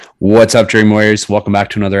What's up, Dream Warriors? Welcome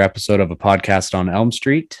back to another episode of a podcast on Elm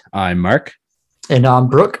Street. I'm Mark. And I'm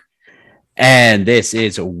Brooke. And this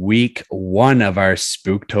is week one of our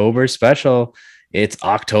Spooktober special. It's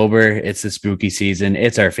October. It's the spooky season.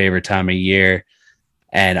 It's our favorite time of year.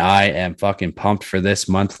 And I am fucking pumped for this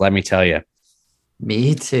month, let me tell you.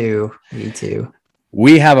 Me too.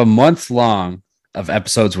 We have a month long of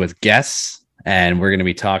episodes with guests, and we're going to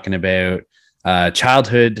be talking about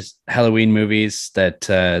childhood Halloween movies that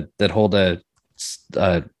hold a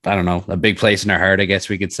big place in our heart, I guess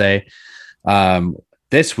we could say.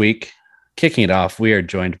 This week, kicking it off, we are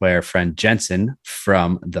joined by our friend Jensen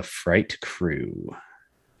from the Fright Crew.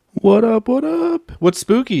 What up? What's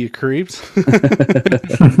spooky, you creeps?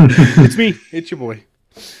 It's me. It's your boy.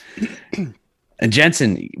 And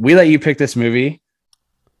Jensen, we let you pick this movie.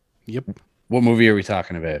 Yep. What movie are we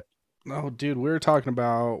talking about? Oh, dude, we were talking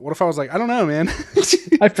about, what if I was like, I don't know, man.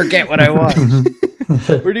 I forget what I watched.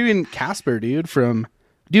 We're doing Casper, dude,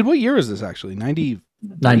 what year was this actually?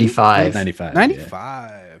 95.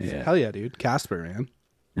 95. Yeah. Hell yeah, dude. Casper, man.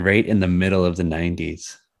 Right in the middle of the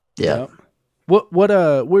 90s. Yeah. What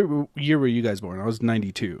year were you guys born? I was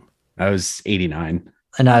 92. I was 89.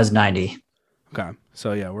 And I was 90. Okay.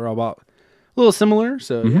 So yeah, we're all about a little similar.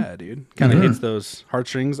 So yeah, dude. Kind of hits those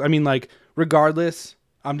heartstrings. I mean, like, regardless,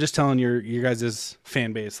 I'm just telling your guys'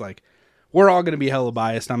 fan base, like, we're all going to be hella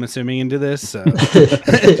biased, I'm assuming, into this. So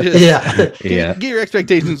Get your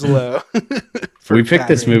expectations low. We picked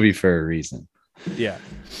this movie for a reason. Yeah.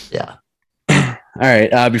 All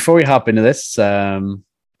right. Before we hop into this,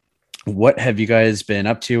 what have you guys been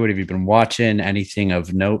up to? What have you been watching? Anything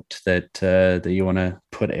of note that you want to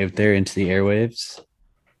put out there into the airwaves?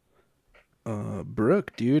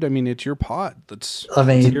 Brooke, dude, I mean, it's your pot. Let's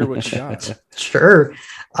hear what you got. Sure.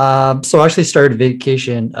 So I actually started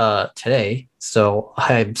vacation today. So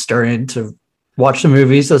I'm starting to watch the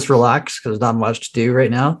movies. Let's relax because there's not much to do right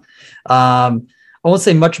now. I won't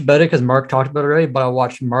say much about it because Mark talked about it already, but I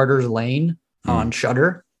watched Martyrs Lane on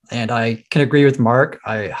Shudder, and I can agree with Mark.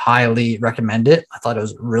 I highly recommend it. I thought it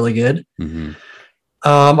was really good.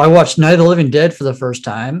 I watched Night of the Living Dead for the first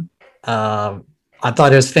time. I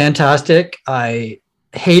thought it was fantastic. I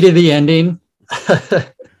hated the ending,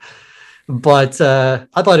 but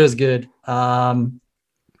I thought it was good. I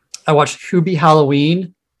watched Hubie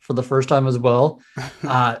Halloween for the first time as well.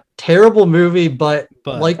 Terrible movie, but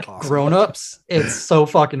like awesome. Grown-ups, it's so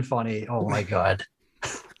fucking funny. Oh my God.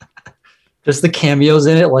 Just the cameos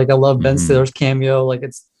in it. Like, I love Ben Stiller's cameo. Like,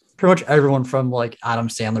 it's pretty much everyone from like Adam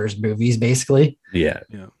Sandler's movies, basically. Yeah.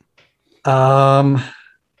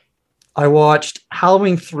 I watched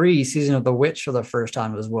Halloween 3 Season of the Witch for the first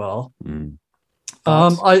time as well.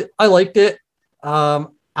 I liked it.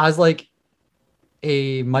 As like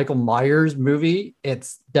a Michael Myers movie,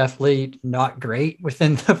 it's definitely not great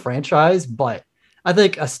within the franchise, but I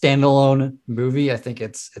think a standalone movie, I think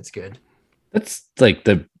it's good. That's like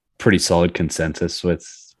the pretty solid consensus with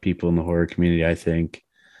people in the horror community, I think.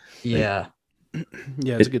 Yeah.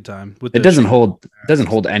 Yeah, it's a good time. It doesn't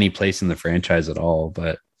hold any place in the franchise at all,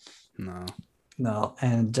 but No.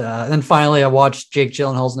 And then finally I watched Jake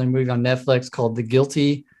Gyllenhaal's new movie on Netflix called The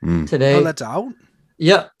Guilty today. Oh, that's out?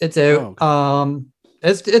 Yeah, it's out. Oh, okay.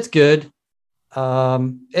 It's good.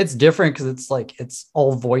 It's different because it's like it's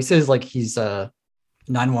all voices, like he's a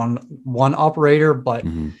 911 operator, but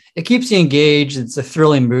it keeps you engaged. It's a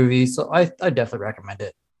thrilling movie, so I definitely recommend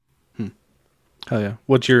it. Oh yeah.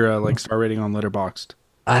 What's your like star rating on Letterboxd?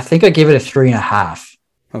 I think I gave it a 3.5.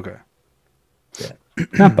 Okay. Yeah.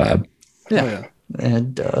 Not bad. Yeah. Oh, yeah.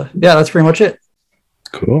 And that's pretty much it.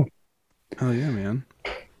 Cool. Oh yeah, man.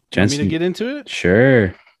 Jensen, Want me to get into it?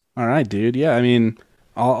 Sure. All right, dude. Yeah, I mean,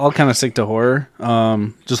 I'll kind of stick to horror.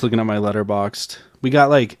 Just looking at my Letterboxd, we got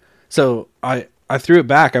like, so I threw it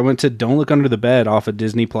back. I went to Don't Look Under the Bed off of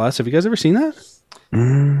Disney Plus. Have you guys ever seen that?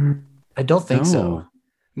 I don't think so.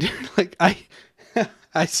 Like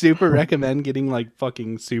I super recommend getting like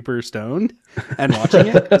fucking super stoned and watching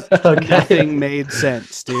it. Okay. Nothing made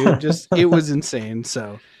sense, dude. Just it was insane.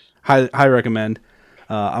 So high recommend.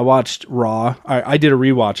 I watched Raw. I did a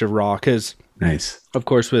rewatch of Raw because nice. Of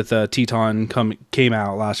course, with Teton came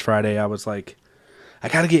out last Friday, I was like, I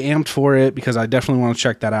gotta get amped for it because I definitely want to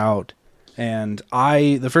check that out. And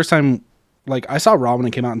the first time, like, I saw Raw when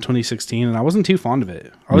it came out in 2016, and I wasn't too fond of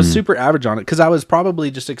it. I was super average on it because I was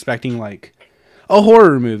probably just expecting like a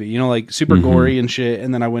horror movie, you know, like super gory and shit.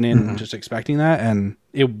 And then I went in just expecting that, and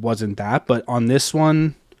it wasn't that. But on this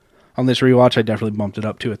rewatch, I definitely bumped it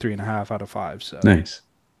up to a 3.5 out of 5. So nice.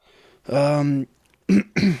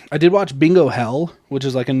 I did watch Bingo Hell, which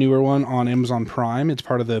is like a newer one on Amazon Prime. It's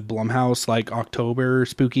part of the Blumhouse like October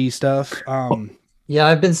spooky stuff. Yeah,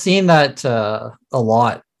 I've been seeing that a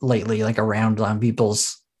lot lately, like around on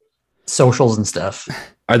people's socials and stuff.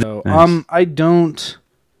 So, I don't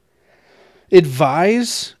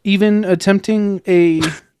advise even attempting a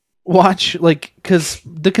watch, like, because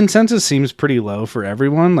the consensus seems pretty low for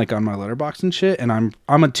everyone, like on my letterbox and shit, and I'm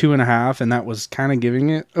a 2.5, and that was kind of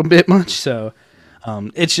giving it a bit much. So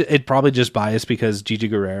it probably just biased because Gigi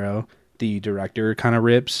Guerrero, the director, kind of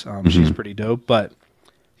rips. She's pretty dope, but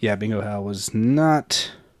yeah, Bingo Hell was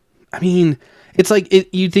not. I mean, it's like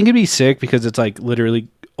you'd think it'd be sick because it's like literally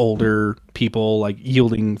older people like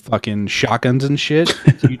yielding fucking shotguns and shit.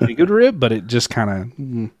 So you'd think it would rip, but it just kind of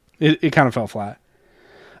it kind of fell flat.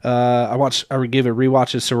 I gave a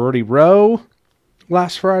rewatch of Sorority Row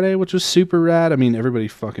last Friday, which was super rad. I mean, everybody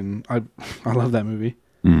fucking I love that movie,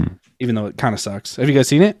 even though it kind of sucks. Have you guys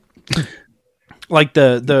seen it? Like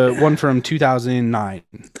the one from 2009.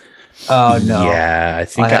 Oh no, yeah, I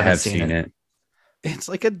think I have seen it. It's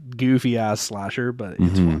like a goofy ass slasher, but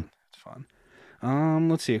it's fun. It's fun.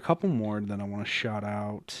 Let's see, a couple more that I want to shout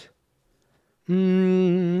out.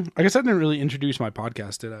 I guess I didn't really introduce my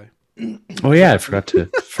podcast, did I? Oh yeah, I forgot to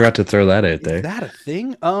throw that out there. Is that a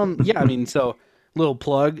thing? Yeah, I mean, so little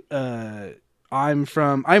plug. I'm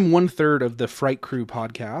 1/3 of the Fright Crew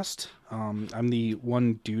podcast. I'm the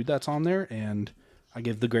one dude that's on there, and I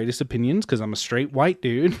give the greatest opinions because I'm a straight white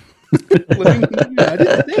dude living in the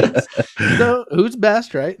United States. So who's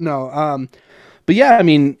best, right? No. But yeah, I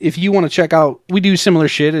mean, if you want to check out, we do similar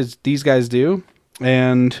shit as these guys do,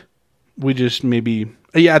 and we just maybe.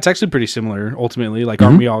 Yeah, it's actually pretty similar ultimately. Like,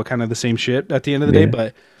 aren't we all kind of the same shit at the end of the day?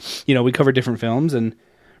 But, you know, we cover different films. And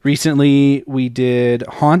recently we did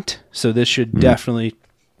Haunt. So this should definitely,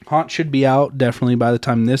 Haunt should be out definitely by the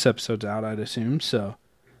time this episode's out, I'd assume. So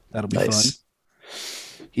that'll be fun.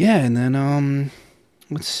 Yeah. And then,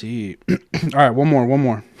 let's see. All right. One more.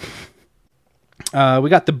 We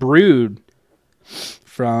got The Brood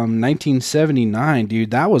from 1979,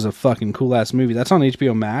 dude. That was a fucking cool ass movie. That's on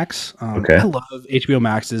HBO Max. Okay. I love HBO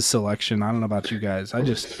Max's selection. I don't know about you guys.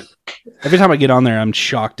 Every time I get on there, I'm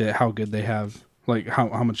shocked at how good they have, like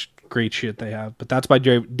how much great shit they have. But that's by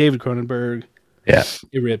David Cronenberg. Yeah,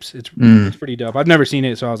 it rips. It's pretty dope. I've never seen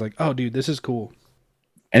it, so I was like, oh, dude, this is cool.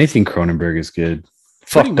 Anything Cronenberg is good.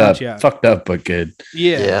 Fucked up, but good.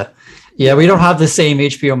 Yeah. We don't have the same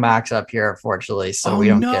HBO Max up here, unfortunately, so we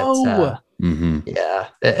don't get. Yeah,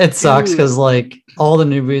 it sucks because like all the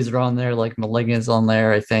new movies are on there, like Malignant's on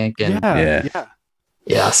there, I think, and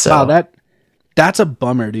yeah. So wow, that's a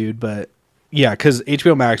bummer, dude. But yeah, because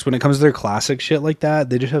HBO Max, when it comes to their classic shit like that,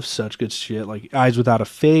 they just have such good shit, like Eyes Without a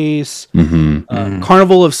Face,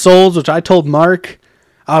 Carnival of Souls, which I told Mark,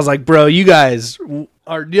 I was like, bro, you guys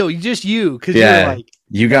are just you, because you're like.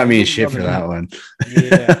 You got me shit for that one.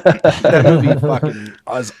 Yeah, that movie fucking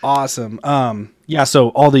was awesome. Yeah, so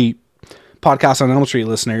all the Podcast on Elm Street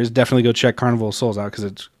listeners, definitely go check Carnival of Souls out because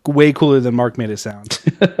it's way cooler than Mark made it sound.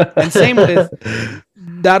 And same with,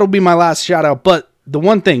 that'll be my last shout out. But the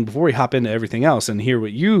one thing before we hop into everything else and hear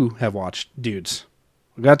what you have watched, dudes,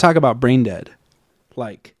 we got to talk about Brain Dead.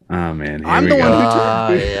 Like, oh man, I'm the one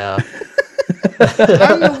I'm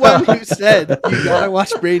the one who said you gotta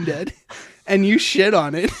watch Brain Dead. And you shit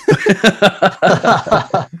on it.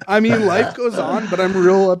 I mean, life goes on, but I'm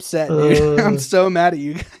real upset, dude. I'm so mad at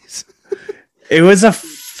you guys. It was a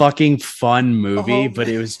fucking fun movie, but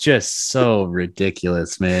it was just so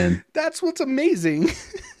ridiculous, man. That's what's amazing.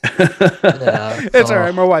 It's all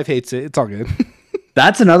right. My wife hates it. It's all good.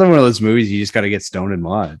 That's another one of those movies you just got to get stoned and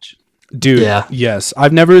watch. Dude, yes.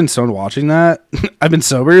 I've never been stoned watching that. I've been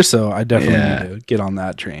sober, so I definitely need to get on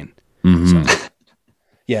that train. So.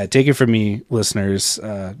 Yeah, take it from me, listeners.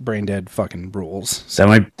 Brain Dead fucking rules. So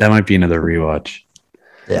that might be another rewatch.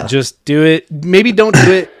 Yeah, just do it. Maybe don't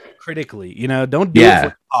do it critically. You know, don't do it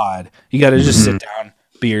for pod. You got to just sit down,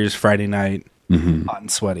 beers Friday night, hot and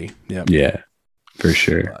sweaty. Yep. Yeah, for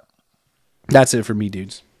sure. But that's it for me,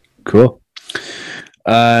 dudes. Cool.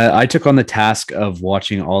 I took on the task of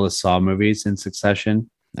watching all the Saw movies in succession,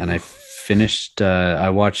 and I finished. I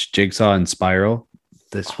watched Jigsaw and Spiral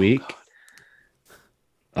this week.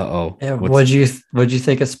 Yeah, what'd you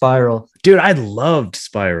think of Spiral? Dude, I loved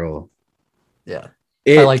Spiral. Yeah.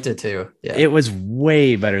 I liked it too. Yeah. It was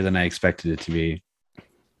way better than I expected it to be.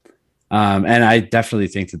 And I definitely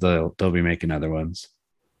think that they'll be making other ones.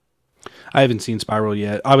 I haven't seen Spiral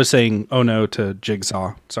yet. I was saying oh no to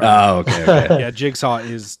Jigsaw. Sorry. Oh, okay. Yeah, Jigsaw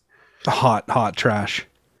is hot trash.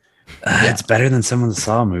 It's better than some of the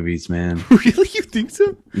Saw movies, man. Really? You think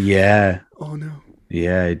so? Yeah. Oh no.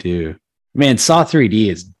 Yeah, I do. Man, Saw 3D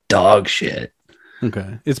is dog shit.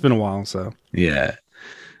 Okay. It's been a while, so. Yeah.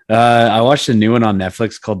 I watched a new one on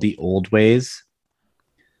Netflix called The Old Ways.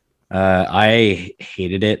 I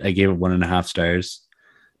hated it. I gave it 1.5 stars.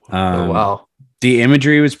 Oh wow. The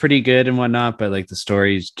imagery was pretty good and whatnot, but like the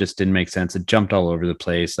stories just didn't make sense. It jumped all over the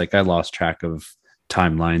place. Like I lost track of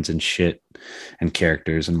timelines and shit and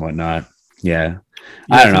characters and whatnot. Yeah.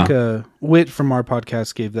 I don't know. Wit from our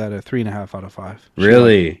podcast gave that a 3.5 out of 5.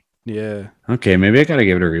 Really? Yeah. Okay, maybe I gotta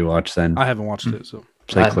give it a rewatch then. I haven't watched it, so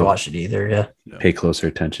I haven't watched it either. Yeah. Pay closer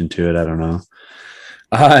attention to it. I don't know.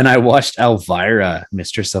 And I watched Elvira,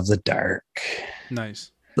 Mistress of the Dark.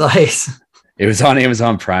 Nice. It was on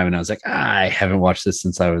Amazon Prime, and I was like, I haven't watched this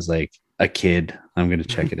since I was like a kid. I'm gonna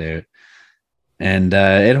check it out, and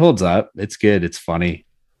it holds up. It's good. It's funny,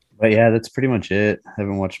 but yeah, that's pretty much it. I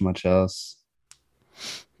haven't watched much else.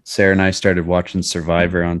 Sarah and I started watching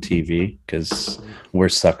Survivor on TV because we're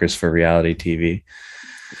suckers for reality TV.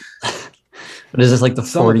 What is this, like the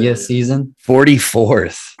 40th season?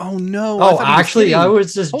 44th. Oh no! Oh, actually, I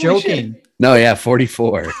was just joking. Shit. No, yeah,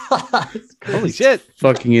 44. Holy shit!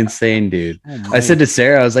 Fucking insane, dude. Oh, I said to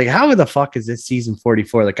Sarah, I was like, "How the fuck is this season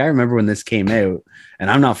 44?" Like, I remember when this came out, and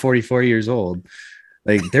I'm not 44 years old.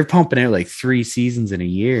 Like, they're pumping out like 3 seasons in a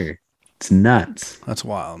year. It's nuts. That's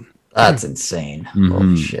wild. That's insane. Mhm.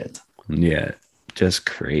 Holy shit. Yeah, just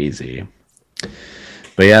crazy.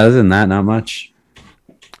 But yeah, other than that, not much.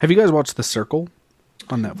 Have you guys watched The Circle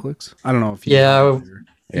on Netflix? I don't know if you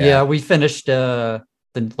Yeah, we finished the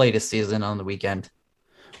latest season on the weekend.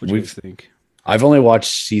 What do you guys think? I've only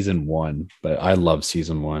watched season 1, but I love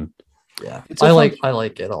season 1. Yeah, I like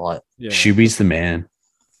it a lot. Yeah. Shuby's the man.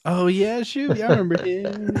 Oh yeah, Shuby. I remember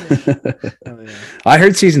him. Oh, yeah. I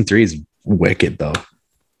heard season 3 is wicked though.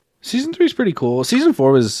 Season 3 is pretty cool. Season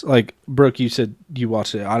 4 was like, Brooke, you said you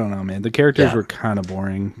watched it. I don't know, man. The characters were kind of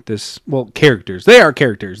boring. Characters. They are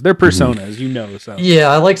characters. They're personas, you know. So yeah,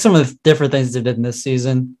 I like some of the different things they did in this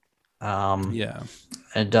season. Yeah.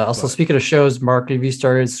 And also, speaking of shows, Mark, have you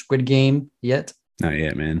started Squid Game yet? Not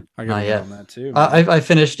yet, man. I got on that too. I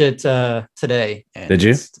finished it today. And Did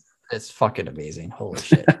you? It's fucking amazing. Holy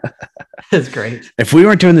shit. It's great. If we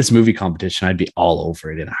weren't doing this movie competition, I'd be all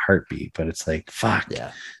over it in a heartbeat. But it's like, fuck.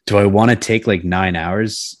 Yeah. Do I want to take like 9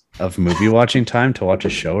 hours of movie watching time to watch a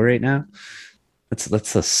show right now?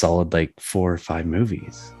 That's a solid like 4 or 5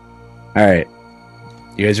 movies. All right.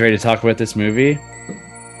 You guys ready to talk about this movie?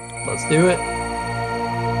 Let's do it.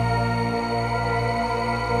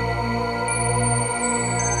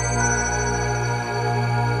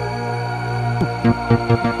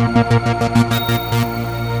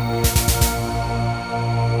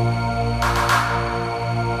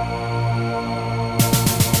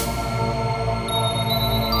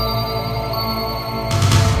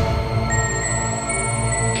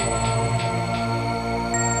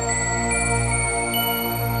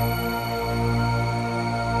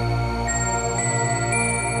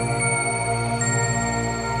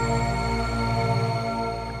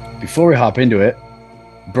 Before we hop into it,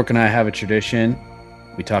 Brooke and I have a tradition.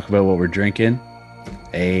 We talk about what we're drinking.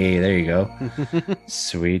 Hey, there you go.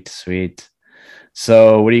 Sweet, sweet.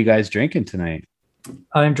 So what are you guys drinking tonight?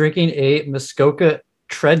 I'm drinking a Muskoka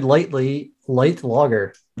Tread Lightly Light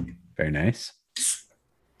Lager. Very nice.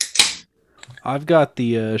 I've got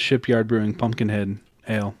the Shipyard Brewing Pumpkinhead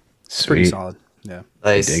Ale. It's pretty solid. Yeah.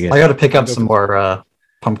 Nice. I got to pick up some more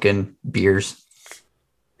pumpkin beers.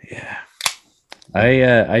 Yeah.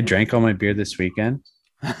 I drank all my beer this weekend.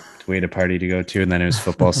 We had a party to go to, and then it was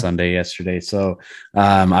football Sunday yesterday. So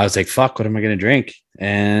I was like, fuck, what am I going to drink?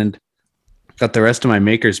 And got the rest of my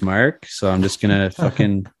Maker's Mark. So I'm just going to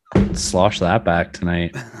fucking slosh that back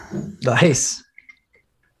tonight. Nice.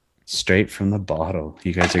 Straight from the bottle.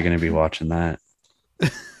 You guys are going to be watching that.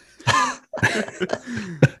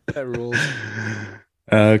 That rules.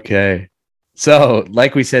 Okay. So,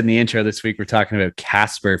 like we said in the intro this week, we're talking about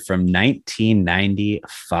Casper from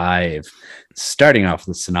 1995. Starting off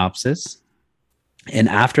with the synopsis. An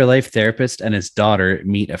afterlife therapist and his daughter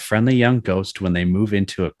meet a friendly young ghost when they move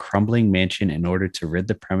into a crumbling mansion in order to rid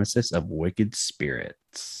the premises of wicked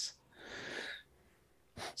spirits.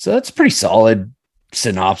 So that's a pretty solid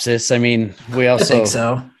synopsis. I mean, we also I think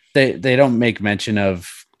so. They don't make mention of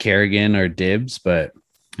Kerrigan or Dibs, but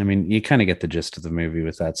I mean, you kind of get the gist of the movie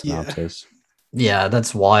with that synopsis. Yeah,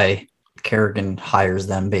 that's why Kerrigan hires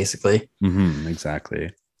them, basically. Mm-hmm,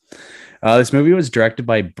 exactly. This movie was directed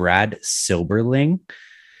by Brad Silberling,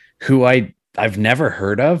 who I've never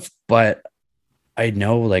heard of, but I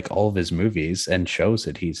know like all of his movies and shows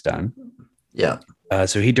that he's done. Yeah.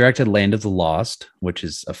 So he directed Land of the Lost, which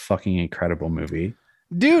is a fucking incredible movie.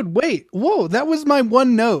 Dude, wait. Whoa, that was my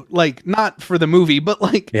one note. Like, not for the movie, but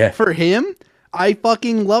like for him. I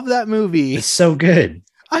fucking love that movie. It's so good.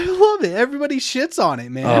 I love it. Everybody shits on it,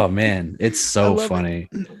 man. Oh man, it's so funny.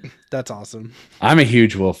 That's awesome. I'm a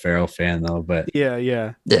huge Will Ferrell fan though, but Yeah.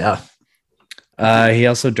 Yeah. he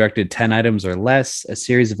also directed 10 Items or Less, A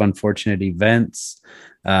Series of Unfortunate Events,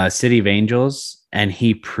 City of Angels, and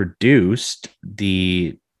he produced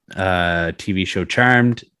the TV show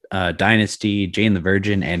Charmed, Dynasty, Jane the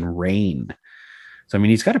Virgin, and Rain. So, I mean,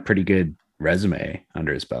 he's got a pretty good resume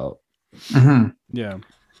under his belt. Mm-hmm. Yeah.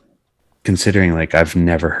 Considering, like, I've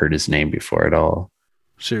never heard his name before at all.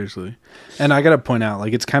 Seriously. And I got to point out,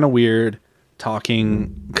 like, it's kind of weird talking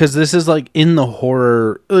because this is like in the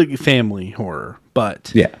horror, like family horror,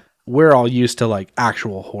 but Yeah. we're all used to like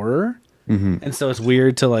actual horror. Mm-hmm. And so it's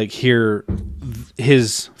weird to like hear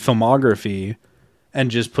his filmography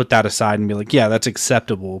and just put that aside and be like, yeah, that's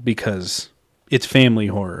acceptable because it's family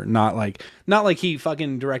horror, not like he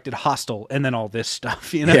fucking directed Hostel and then all this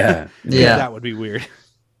stuff, you know? Yeah. Yeah. That would be weird.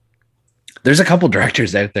 There's a couple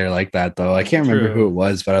directors out there like that, though. I can't remember who it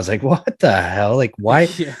was, but I was like, what the hell? Like, why?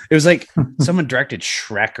 Yeah. It was like someone directed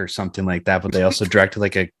Shrek or something like that, but they also directed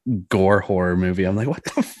like a gore horror movie. I'm like, what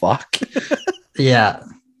the fuck? Yeah.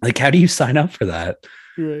 Like, how do you sign up for that?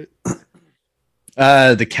 Right.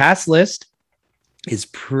 The cast list is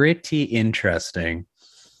pretty interesting.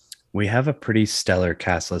 We have a pretty stellar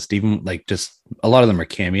cast list, even like just a lot of them are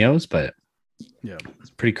cameos, but Yeah. it's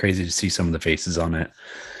pretty crazy to see some of the faces on it.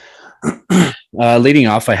 Leading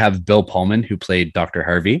off, I have Bill Pullman, who played Dr.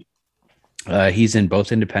 Harvey. He's in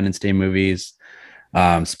both Independence Day movies,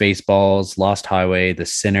 Spaceballs, Lost Highway, The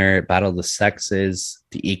Sinner, Battle of the Sexes,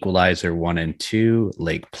 The Equalizer 1 and 2,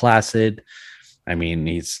 Lake Placid. I mean,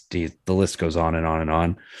 the list goes on and on and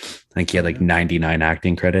on. I think he had like 99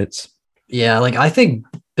 acting credits. Yeah. Like, I think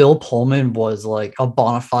Bill Pullman was like a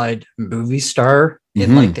bona fide movie star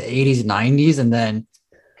in like the 80s, 90s. And then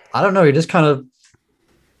I don't know, he just kind of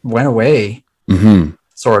went away,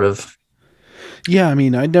 sort of. Yeah, I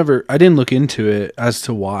mean, I didn't look into it as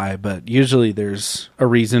to why, but usually there's a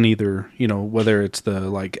reason, either, you know, whether it's the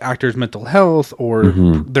like actor's mental health or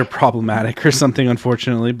they're problematic or something,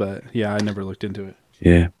 unfortunately. But yeah, I never looked into it.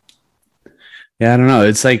 Yeah. Yeah, I don't know.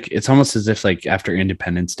 It's like, it's almost as if like after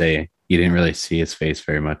Independence Day, you didn't really see his face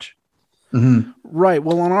very much. Right.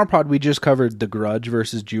 Well, on our pod, we just covered The Grudge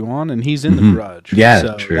versus Ju-on, and he's in The Grudge. Yeah,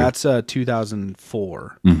 so true. That's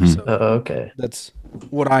 2004. So Okay. that's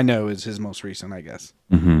what I know is his most recent, I guess.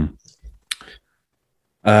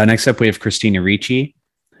 Next up, we have Christina Ricci,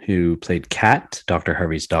 who played Kat, Dr.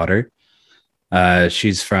 Harvey's daughter.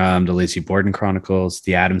 She's from The Lizzie Borden Chronicles,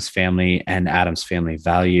 The Addams Family, and Addams Family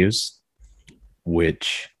Values,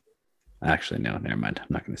 which actually, no, never mind. I'm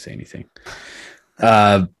not going to say anything.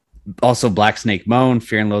 Also, Black Snake Moan,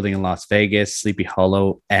 Fear and Loathing in Las Vegas, Sleepy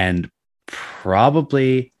Hollow, and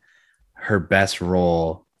probably her best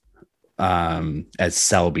role as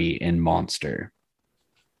Selby in Monster.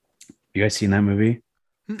 You guys seen that movie?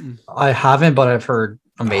 I haven't, but I've heard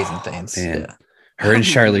amazing things. Man. Yeah. Her and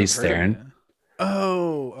Charlize Theron.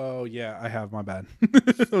 Oh, yeah, I have. My bad. I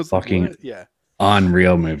was like, Fucking what? Yeah.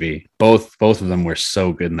 unreal movie. Both of them were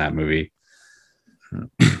so good in that movie.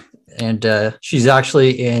 And she's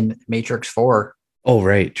actually in Matrix 4. Oh,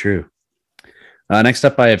 right. True. Next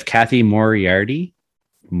up, I have Kathy Moriarty.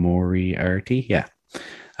 Yeah.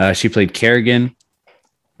 She played Kerrigan.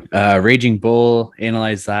 Raging Bull,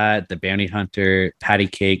 Analyze That, The Bounty Hunter, Patty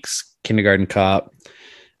Cakes, Kindergarten Cop,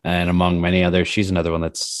 and among many others. She's another one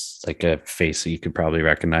that's like a face that you could probably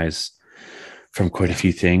recognize from quite a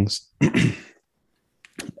few things.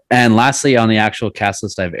 And lastly, on the actual cast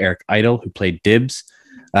list, I have Eric Idle, who played Dibs.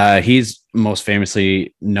 He's most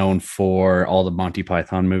famously known for all the Monty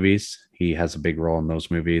Python movies. He has a big role in those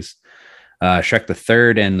movies. Shrek the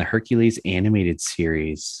Third and the Hercules animated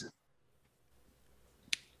series.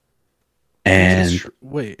 And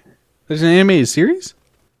wait, there's an animated series?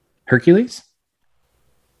 Hercules?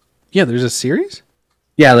 Yeah, there's a series?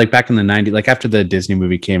 Yeah, like back in the 90s, like after the Disney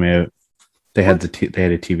movie came out, they had they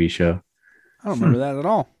had a TV show. I don't remember that at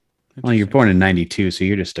all. Well, you're born in 92, so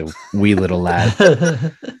you're just a wee little lad.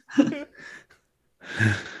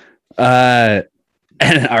 And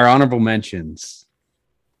our honorable mentions,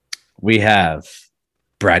 we have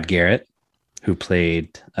Brad Garrett, who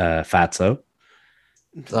played Fatso.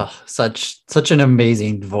 Oh, such an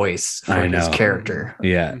amazing voice for I his know. character.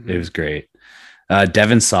 Yeah, it was great.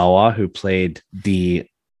 Devin Sawa, who played the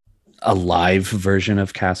alive version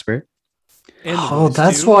of Casper. And the Oh, voice,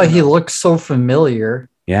 that's too? why he looks so familiar.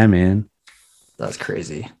 Yeah, man. That's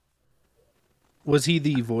crazy. Was he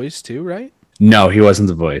the voice too, right? No, he wasn't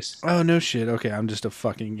the voice. Oh, no shit. Okay, I'm just a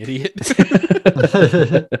fucking idiot.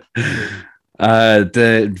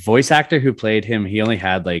 The voice actor who played him, he only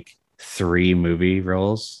had like 3 movie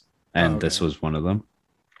roles, and Oh, okay. this was one of them.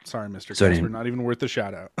 Sorry, Mr. So Casper, not even worth the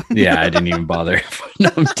shout out. Yeah, I didn't even bother putting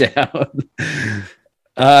them down.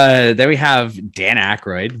 Then we have Dan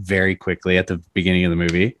Aykroyd very quickly at the beginning of the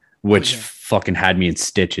movie, which fucking had me in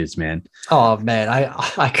stitches, man. Oh man,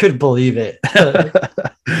 I couldn't believe it.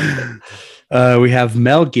 We have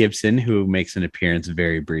Mel Gibson, who makes an appearance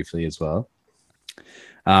very briefly as well.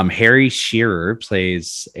 Harry Shearer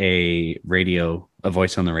plays a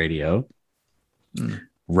voice on the radio.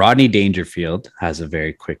 Rodney Dangerfield has a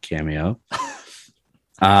very quick cameo.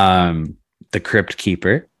 The Crypt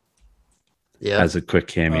Keeper has a quick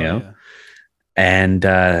cameo. Oh, yeah. And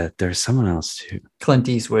there's someone else too. Clint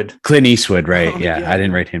Eastwood, right? Yeah, I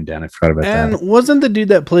didn't write him down. I forgot about that. And wasn't the dude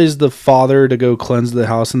that plays the father to go cleanse the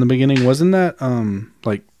house in the beginning? Wasn't that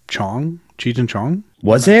like Cheech and Chong?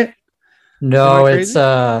 Was it? No, it's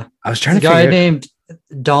I was trying to guy named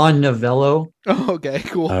Don Novello. Oh, okay,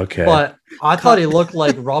 cool. Okay, but I thought he looked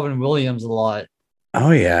like Robin Williams a lot.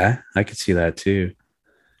 Oh yeah, I could see that too.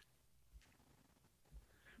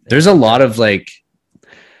 There's a lot of like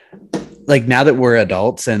now that we're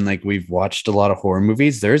adults and like we've watched a lot of horror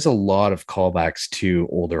movies, there's a lot of callbacks to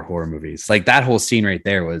older horror movies. Like that whole scene right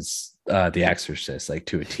there was The Exorcist, like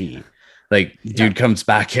to a T. Like dude comes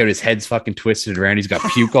back out, his head's fucking twisted around, he's got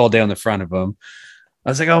puke all down the front of him. I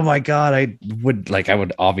was like, oh my god, I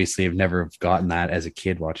would obviously have never gotten that as a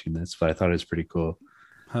kid watching this, but I thought it was pretty cool.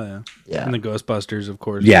 Oh yeah. And the Ghostbusters, of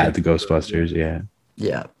course. Yeah, the Ghostbusters, yeah.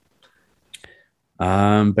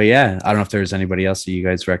 But yeah, I don't know if there's anybody else that you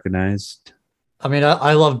guys recognized. I mean,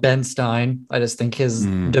 I love Ben Stein. I just think his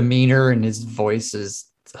demeanor and his voice is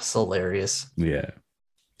just hilarious. Yeah.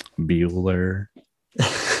 Bueller.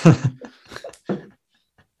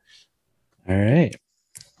 All right.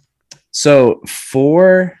 So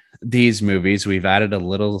for these movies, we've added a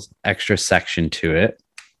little extra section to it.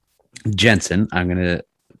 Jensen, I'm going to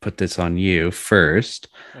put this on you first.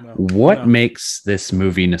 What makes this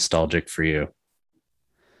movie nostalgic for you?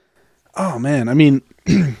 Oh man, I mean,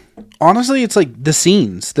 honestly, it's like the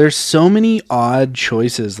scenes. There's so many odd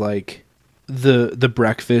choices, like the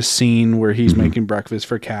breakfast scene where he's making breakfast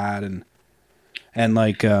for Kat, and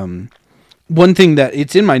like one thing that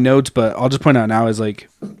it's in my notes, but I'll just point out now is like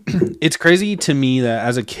it's crazy to me that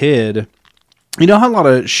as a kid, you know how a lot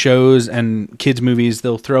of shows and kids movies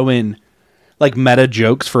they'll throw in like meta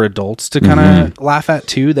jokes for adults to kind of laugh at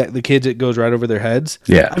too, that the kids, it goes right over their heads.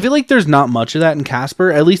 Yeah. I feel like there's not much of that in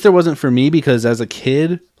Casper. At least there wasn't for me, because as a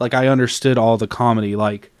kid, like I understood all the comedy.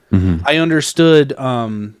 Like I understood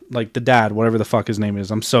like the dad, whatever the fuck his name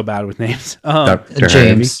is. I'm so bad with names.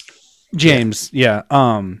 James. Yeah.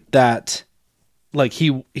 That like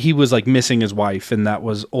he was like missing his wife, and that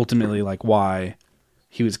was ultimately like why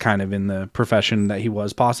he was kind of in the profession that he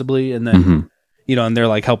was possibly. And then you know, and they're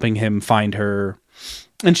like helping him find her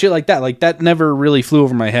and shit like that. Like that never really flew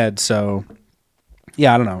over my head. So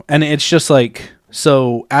yeah, I don't know. And it's just like,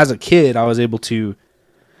 so as a kid, I was able to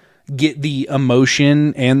get the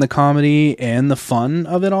emotion and the comedy and the fun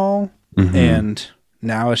of it all. And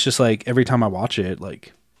now it's just like, every time I watch it,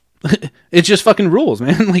 like it just fucking rules,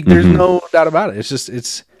 man. Like there's no doubt about it. It's just,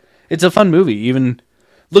 it's a fun movie. Even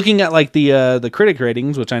looking at like the critic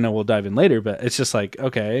ratings, which I know we'll dive in later, but it's just like,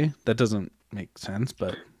 okay, that doesn't make sense,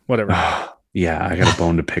 but whatever. Yeah, I got a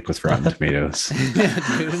bone to pick with Rotten Tomatoes.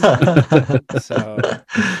 Yeah, dude. So,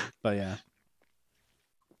 but yeah.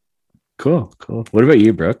 Cool. What about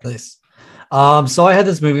you, Brooke? Nice. So I had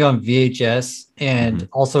this movie on VHS and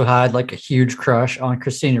also had like a huge crush on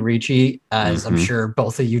Christina Ricci, as I'm sure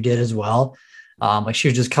both of you did as well. Like she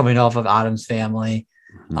was just coming off of Addams Family.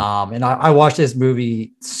 And I watched this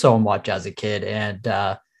movie so much as a kid, and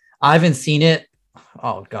I haven't seen it.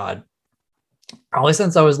 Oh God. Probably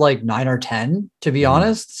since I was like 9 or 10, to be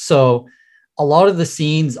honest. So a lot of the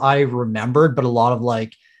scenes I remembered, but a lot of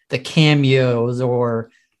like the cameos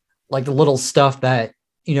or like the little stuff that,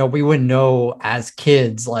 you know, we wouldn't know as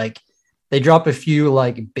kids. Like they drop a few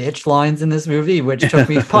like bitch lines in this movie, which took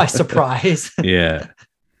me by surprise. Yeah.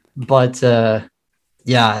 But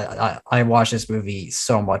yeah, I watched this movie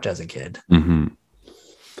so much as a kid. That's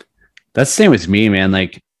the same with me, man.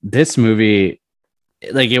 Like this movie,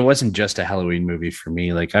 like it wasn't just a Halloween movie for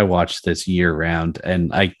me. Like I watched this year round,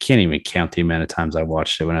 and I can't even count the amount of times I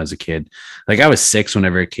watched it when I was a kid. Like I was 6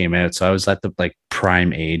 whenever it came out, so I was at the like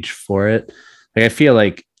prime age for it. Like I feel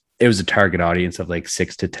like it was a target audience of like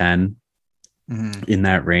 6 to 10 in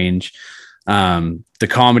that range. The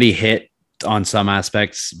comedy hit on some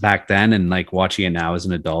aspects back then, and like watching it now as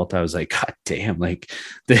an adult, I was like, God damn, like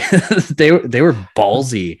they were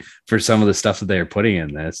ballsy for some of the stuff that they were putting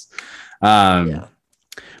in this.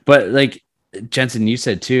 But like Jensen, you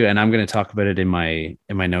said too, and I'm going to talk about it in my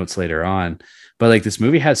notes later on, but like this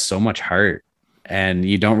movie has so much heart, and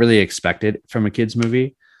you don't really expect it from a kids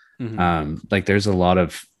movie. Like there's a lot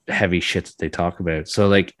of heavy shit that they talk about. So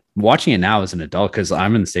like watching it now as an adult, because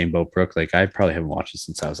I'm in the same boat, Brooke. Like I probably haven't watched it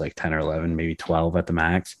since I was like 10 or 11, maybe 12 at the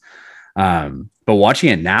max. But watching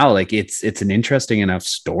it now, like it's an interesting enough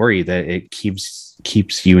story that it keeps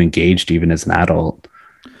you engaged even as an adult.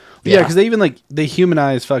 Yeah, because they even like they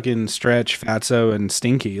humanize fucking Stretch, Fatso, and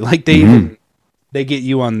Stinky. Like they get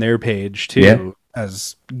you on their page too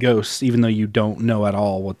as ghosts, even though you don't know at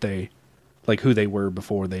all what they like who they were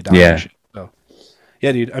before they died. Yeah. So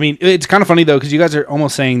yeah, dude. I mean, it's kind of funny though because you guys are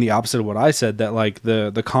almost saying the opposite of what I said. That like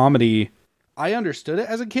the comedy, I understood it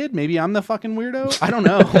as a kid. Maybe I'm the fucking weirdo. I don't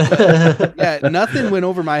know. Yeah, nothing went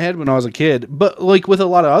over my head when I was a kid, but like with a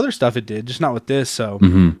lot of other stuff, it did. Just not with this. So,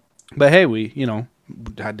 but hey, we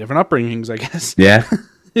had different upbringings, I guess. Yeah.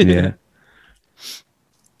 Yeah.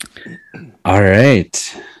 All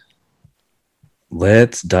right.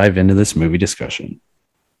 Let's dive into this movie discussion.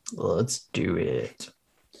 Let's do it.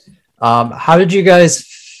 How did you guys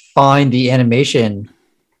find the animation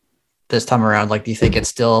this time around? Like, do you think it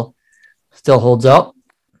still holds up?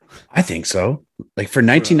 I think so. Like for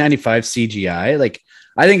 1995 CGI, like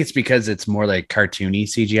I think it's because it's more like cartoony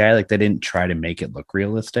CGI. Like they didn't try to make it look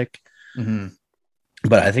realistic.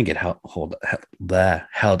 But I think it held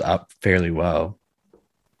up fairly well.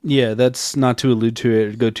 Yeah, that's not to allude to it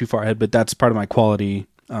or go too far ahead, but that's part of my quality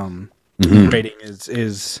rating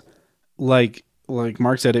is like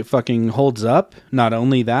Mark said, it fucking holds up. Not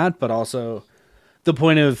only that, but also the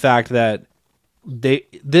point of the fact that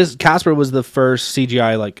this Casper was the first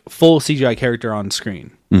CGI, like full CGI character on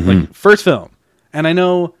screen, like first film. And I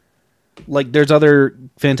know like there's other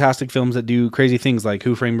fantastic films that do crazy things like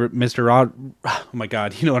Who Framed Mr. Rod. Oh my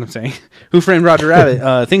God. You know what I'm saying? Who Framed Roger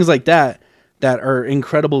Rabbit, things like that are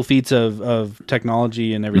incredible feats of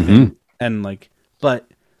technology and everything. And like, but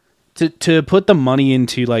to put the money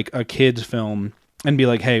into like a kid's film and be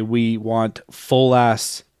like, hey, we want full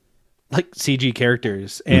ass like CG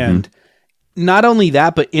characters and not only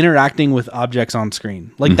that, but interacting with objects on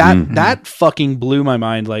screen like that fucking blew my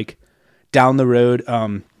mind. Like down the road,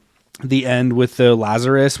 the end with the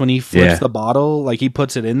Lazarus when he flips the bottle, like he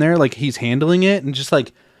puts it in there, like he's handling it, and just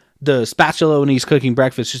like the spatula when he's cooking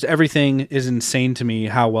breakfast, just everything is insane to me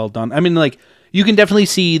how well done. I mean, like you can definitely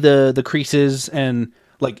see the creases and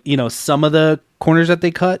like some of the corners that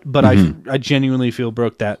they cut, but I genuinely feel,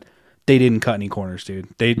 Brooke, that they didn't cut any corners, dude.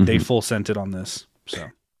 They full scented on this. So.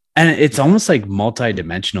 And it's almost like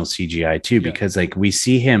multi-dimensional CGI too, because like we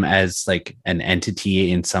see him as like an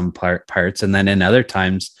entity in some parts, and then in other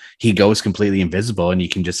times he goes completely invisible, and you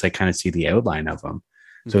can just like kind of see the outline of him.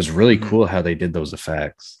 So it's really cool how they did those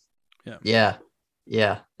effects. Yeah.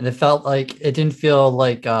 And it felt like it didn't feel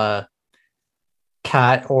like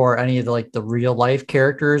Cat or any of the real life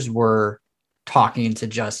characters were talking to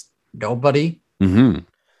just nobody.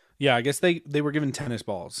 Yeah, I guess they were given tennis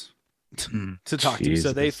balls to talk to,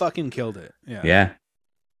 so they fucking killed it. Yeah.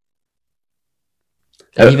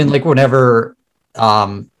 Even like whenever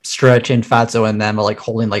Stretch and Fatso and them are like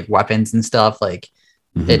holding like weapons and stuff, like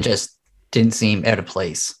it just didn't seem out of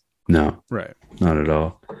place. No, right, not at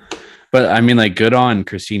all. But I mean, like, good on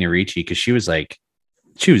Christina Ricci, because she was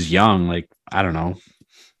young, like I don't know,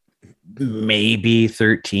 maybe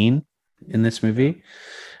 13 in this movie,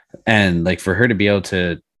 and like for her to be able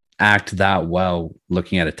to act that well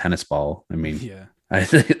looking at a tennis ball, I mean,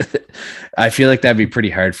 I feel like that'd be pretty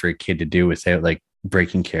hard for a kid to do without like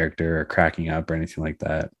breaking character or cracking up or anything like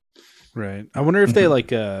that. Right. I wonder if they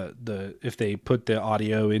like if they put the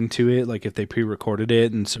audio into it, like if they pre-recorded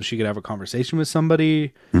it and so she could have a conversation with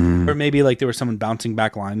somebody, or maybe like there was someone bouncing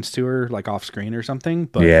back lines to her like off screen or something.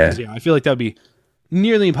 But yeah, I feel like that'd be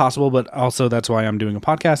nearly impossible, but also that's why I'm doing a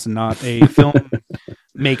podcast and not a film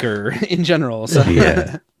maker in general. So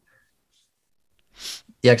yeah,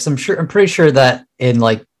 because I'm pretty sure that in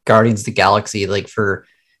like Guardians of the Galaxy, like for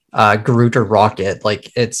Groot or Rocket,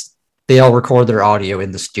 like they all record their audio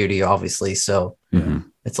in the studio, obviously. So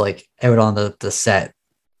it's like out on the set,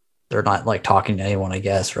 they're not like talking to anyone, I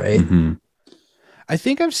guess, right? I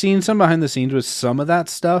think I've seen some behind the scenes with some of that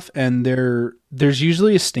stuff, and there's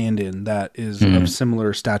usually a stand-in that is of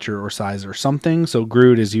similar stature or size or something. So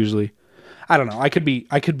Groot is usually, I don't know. I could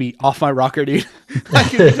be off my rocker, dude. I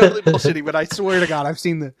could be totally bullshitting, but I swear to God, I've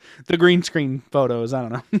seen the green screen photos. I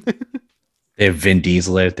don't know. They have Vin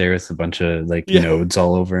Diesel out there with a bunch of like nodes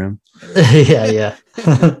all over him. yeah.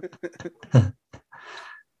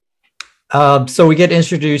 So we get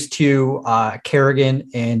introduced to Kerrigan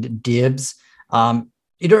and Dibbs.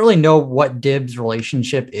 You don't really know what Dibbs'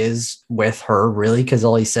 relationship is with her, really, because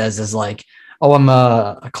all he says is like, oh, I'm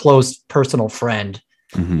a close personal friend.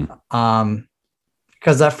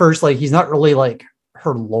 Because at first, like, he's not really like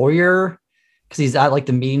her lawyer because he's at like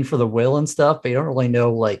the meeting for the will and stuff, but you don't really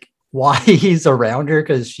know like why he's around her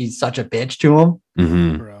because she's such a bitch to him.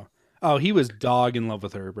 Bro. Oh, he was dog in love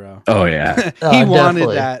with her, bro. Oh yeah. He wanted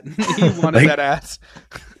definitely. that. He wanted Like- that ass.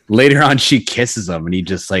 Later on, she kisses him and he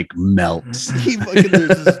just like melts. He fucking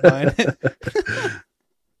loses his mind.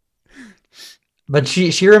 But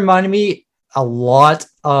she reminded me a lot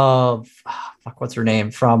of what's her name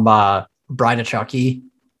from Bride of Chucky,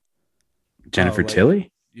 Jennifer like-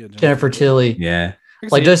 Tilly? Yeah, Jennifer Tilly. Yeah.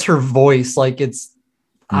 Like just her voice, like it's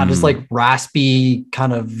just Mm. like raspy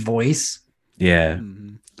kind of voice. Yeah.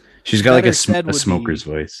 Mhm. She's got like Better a said would smoker's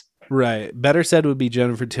be- voice. Right. Better said would be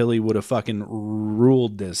Jennifer Tilly would have fucking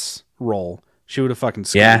ruled this role. She would have fucking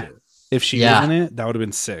screwed Yeah. it. If she Yeah. was in it, that would have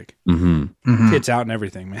been sick. Mm-hmm. Mhm. Tits out and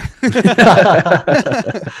everything, man.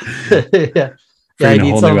 Yeah, Bring you a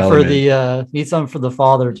need whole some new for element. the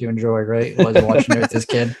father to enjoy, right? While he's watching it with his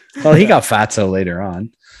kid. Well, he got fatso later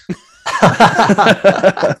on.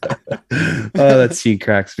 Oh, that scene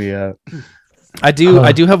cracks me up. I do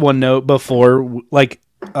have one note before, like,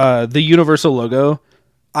 the Universal logo.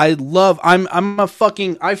 I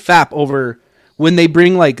fap over when they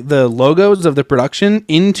bring like the logos of the production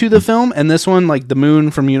into the film, and this one, like the moon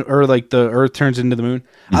from or like the Earth turns into the moon.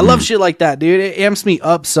 I love shit like that, dude. It amps me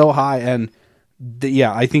up so high, and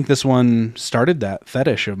yeah, I think this one started that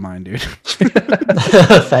fetish of mine, dude.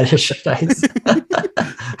 Fetish, nice.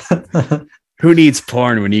 Who needs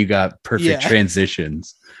porn when you got perfect Yeah.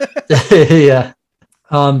 transitions? Yeah.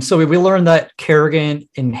 So we learned that Kerrigan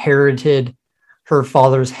inherited her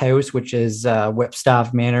father's house, which is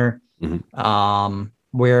Whipstaff Manor,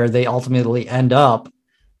 where they ultimately end up.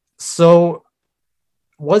 So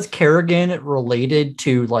was Kerrigan related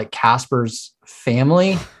to like Casper's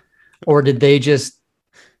family, or did they just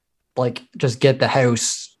get the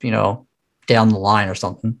house, down the line or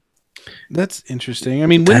something? That's interesting. I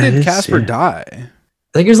mean, when That did is, Casper yeah. die? I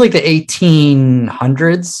think it was like the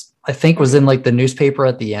 1800s. I think was in like the newspaper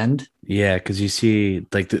at the end. Yeah, because you see,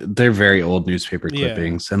 like, they're very old newspaper Yeah.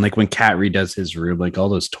 clippings. And, like, when Kat redoes his room, like, all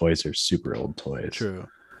those toys are super old toys. True.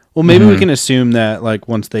 Well, maybe we can assume that, like,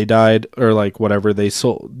 once they died or like whatever, they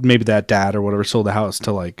sold, maybe that dad or whatever sold the house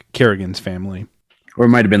to like Kerrigan's family. Or it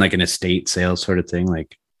might have been, like, an estate sale sort of thing,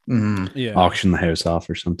 like, Yeah. auction the house off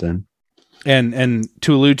or something. And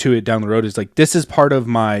to allude to it down the road is like, this is part of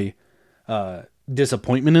my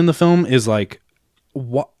disappointment in the film is like,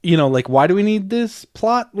 what, like, why do we need this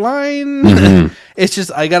plot line? It's just,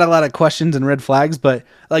 I got a lot of questions and red flags, but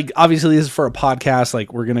like, obviously this is for a podcast.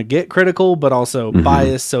 Like, we're going to get critical, but also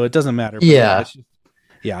biased. So it doesn't matter. But Yeah. it's just-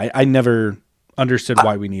 I never understood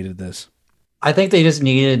why we needed this. I think they just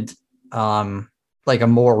needed like a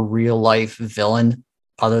more real life villain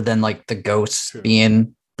other than like the ghosts True.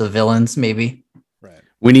 being the villains, maybe. Right.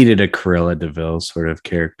 We needed a Cruella DeVille sort of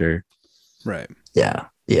character. Right. Yeah.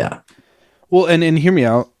 Yeah. Well, and hear me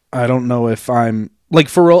out. I don't know if I'm like,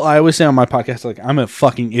 for real. I always say on my podcast, like, I'm a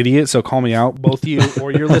fucking idiot. So call me out, both you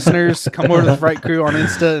or your listeners. Come over to the Fright Crew on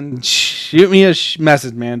Insta and shoot me a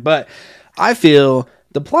message, man. But I feel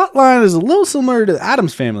the plot line is a little similar to the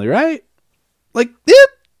Addams Family, right? Like,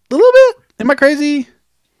 a little bit. Am I crazy?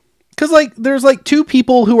 Because like, there's like two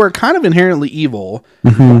people who are kind of inherently evil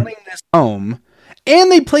running this home.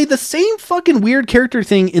 And they play the same fucking weird character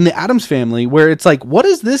thing in the Addams Family where it's like, what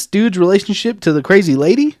is this dude's relationship to the crazy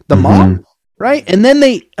lady, the mom? Right. And then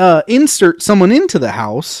they insert someone into the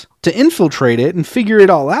house to infiltrate it and figure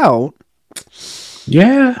it all out.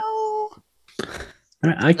 Yeah.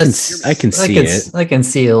 I can see it. I can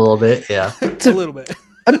see it a little bit. Yeah. It's a little bit.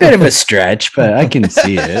 A bit of a stretch, but I can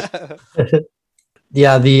see it.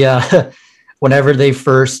 Yeah. The whenever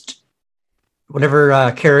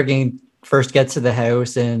Kerrigan first gets to the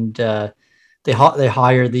house and they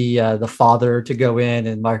hire the father to go in,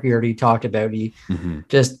 and Mark already talked about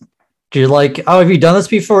you're like, oh, have you done this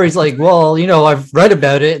before? He's like, well, I've read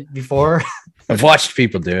about it before. I've watched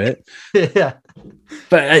people do it, Yeah.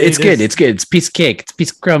 but it's good. It's good. It's a piece of cake. It's a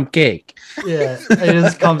piece of crumb cake. Yeah. It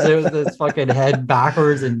just comes out with his fucking head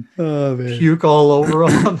backwards and Oh man. puke all over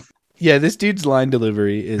him. Yeah, this dude's line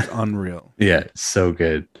delivery is unreal. Yeah, so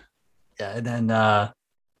good. Yeah. And then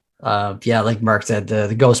like Mark said,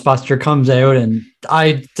 the Ghostbuster comes out, and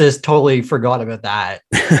I just totally forgot about that.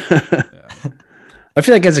 I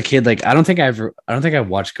feel like as a kid, like I don't think I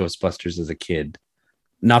watched Ghostbusters as a kid.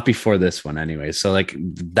 Not before this one anyway. So like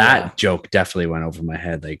that joke definitely went over my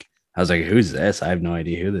head. Like I was like, who's this? I have no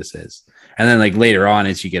idea who this is. And then like later on,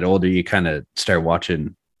 as you get older, you kind of start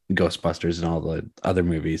watching Ghostbusters and all the other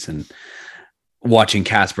movies. And watching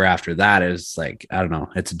Casper after that is like, I don't know,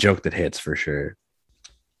 it's a joke that hits for sure.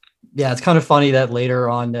 Yeah, it's kind of funny that later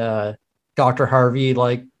on, Dr. Harvey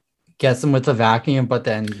like gets him with the vacuum, but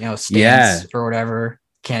then Stance or whatever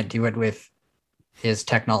can't do it with his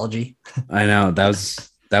technology. I know that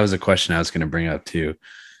was a question I was going to bring up too.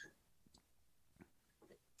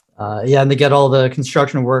 And they get all the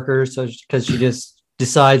construction workers, so because she just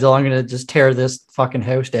decides, oh, I'm going to just tear this fucking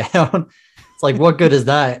house down. It's like, what good is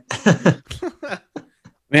that?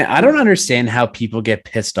 Man, I don't understand how people get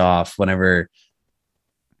pissed off whenever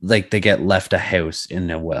like they get left a house in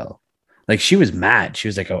a will. Like she was mad. She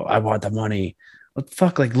was like, oh, I want the money. What the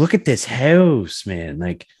fuck? Like, look at this house, man.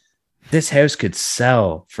 Like this house could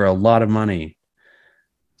sell for a lot of money.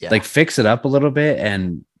 Yeah. Like fix it up a little bit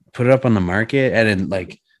and put it up on the market. And in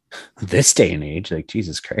like this day and age, like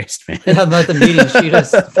Jesus Christ, man. Yeah, at the meeting, she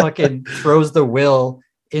just fucking throws the will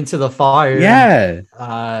into the fire. Yeah.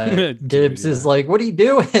 Dibs is like, what are you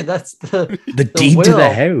doing? That's the deed will. to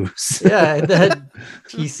the house. Yeah. And then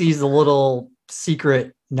he sees a little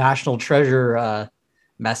secret national treasure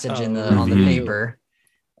message on the paper.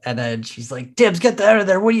 And then she's like, Dibs, get that out of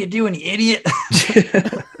there. What are you doing, you idiot?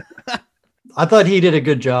 I thought he did a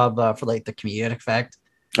good job for like the comedic effect.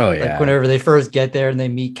 Oh, yeah. Like whenever they first get there and they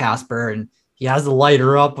meet Casper and he has to light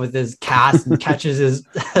her up with his cast and catches his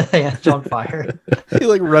hands on fire. He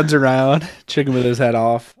like runs around, chicken with his head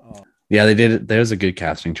off. Oh. Yeah, they did it. There was a good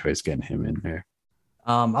casting choice getting him in there.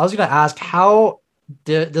 I was going to ask, how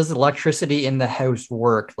does electricity in the house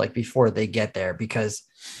work like before they get there? Because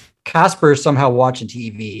Casper is somehow watching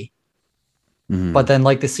TV. But then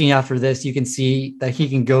like the scene after this, you can see that he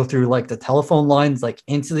can go through like the telephone lines like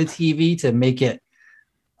into the TV to make it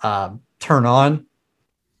turn on.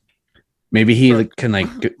 Maybe he can like.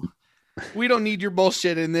 We don't need your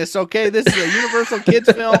bullshit in this, okay? This is a Universal Kids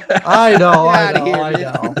film. I know.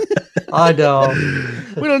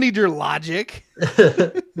 We don't need your logic.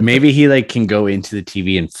 Maybe he like can go into the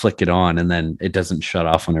TV and flick it on, and then it doesn't shut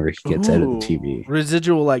off whenever he gets out of the TV.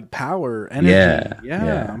 Residual like power energy.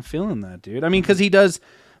 Yeah, I'm feeling that, dude. I mean, because he does.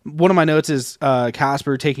 One of my notes is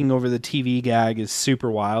Casper taking over the TV gag is super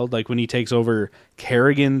wild. Like when he takes over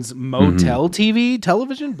Kerrigan's motel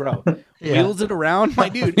television, bro, wheels it around. My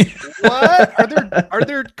dude, what? Are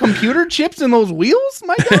there computer chips in those wheels?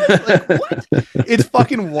 My God, like what? It's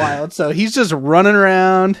fucking wild. So he's just running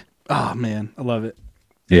around. Oh man, I love it.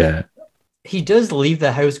 Yeah. He does leave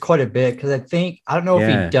the house quite a bit because I don't know if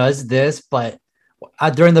he does this, but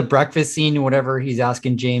during the breakfast scene, whatever, he's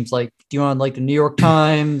asking James, like, do you want like the New York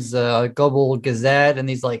Times, Global Gazette? And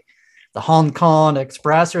he's like, the Hong Kong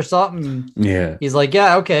Express or something. Yeah. He's like,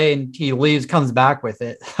 yeah, okay. And he leaves, comes back with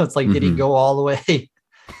it. It's like, did he go all the way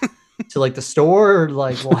to like the store or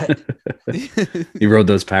like what? He rode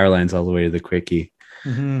those power lines all the way to the quickie.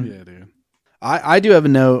 Mm-hmm. Yeah, dude. I do have a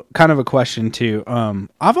note, kind of a question too.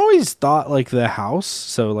 I've always thought like the house,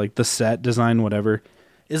 so like the set design, whatever,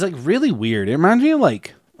 is like really weird. It reminds me of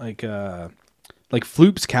like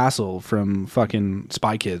Floop's castle from fucking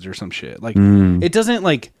Spy Kids or some shit. Like it doesn't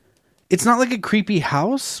like, it's not like a creepy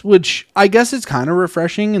house, which I guess is kind of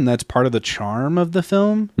refreshing and that's part of the charm of the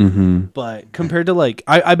film. But compared to like,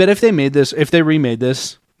 I bet if they remade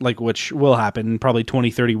this, like which will happen probably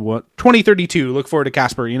 2032. Look forward to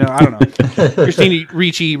Casper. You know, I don't know. Christina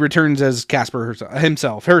Ricci returns as Casper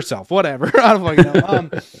herself, whatever. I don't fucking know.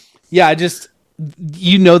 Yeah,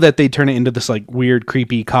 that they turn it into this like weird,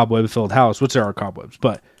 creepy, cobweb filled house, which there are cobwebs,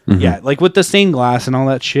 but yeah, like with the stained glass and all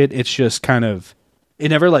that shit, it's just kind of, it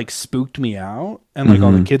never like spooked me out and like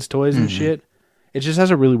all the kids' toys and shit. It just has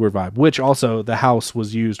a really weird vibe, which also the house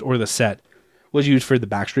was used, or the set was used for the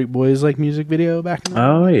Backstreet Boys like music video back in the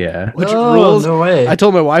Oh yeah. Which rules. No way. I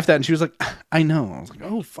told my wife that and she was like, I know. I was like,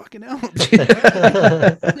 oh fucking hell.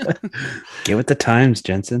 Get with the times,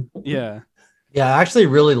 Jensen. Yeah. Yeah, I actually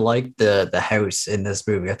really liked the house in this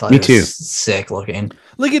movie. I thought it was sick looking.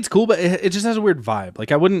 Like it's cool, but it just has a weird vibe.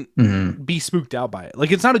 Like I wouldn't be spooked out by it.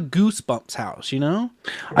 Like it's not a Goosebumps house, you know?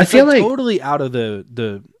 I feel like totally out of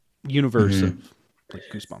the universe of like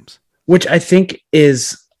Goosebumps. Which I think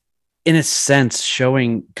is in a sense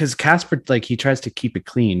showing, because Casper, like he tries to keep it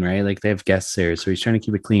clean, right? Like they have guests there, so he's trying to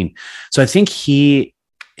keep it clean. So I think he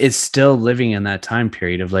is still living in that time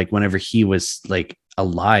period of like whenever he was like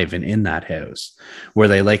alive and in that house, where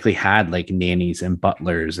they likely had like nannies and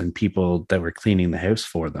butlers and people that were cleaning the house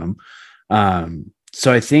for them.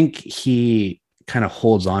 So I think he kind of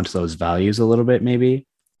holds on to those values a little bit, maybe.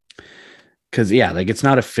 Because yeah, like it's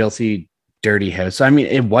not a filthy, dirty house. I mean,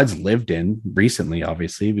 it was lived in recently,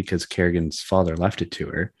 obviously, because Kerrigan's father left it to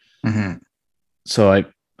her. So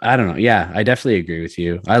I don't know. Yeah, I definitely agree with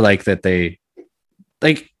you. I like that they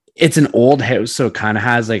like it's an old house, so it kind of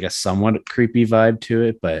has like a somewhat creepy vibe to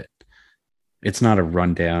it, but it's not a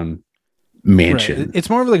rundown mansion. Right. It's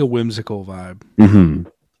more of like a whimsical vibe. Mm-hmm.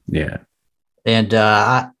 Yeah. And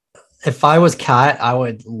if I was Kat, I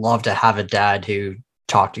would love to have a dad who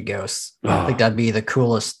talked to ghosts. I think that'd be the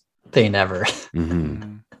coolest thing ever.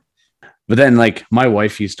 Mm-hmm. But then, like, my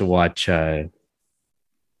wife used to watch.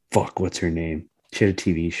 What's her name? She had a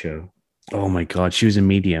TV show. Oh my god, she was a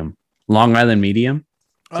medium. Long Island Medium.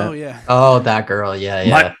 Yeah. Oh, that girl.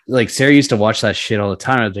 Yeah. Like Sarah used to watch that shit all the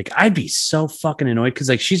time. I was like, I'd be so fucking annoyed because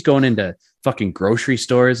like she's going into fucking grocery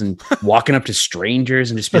stores and walking up to strangers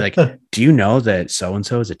and just be like, do you know that so and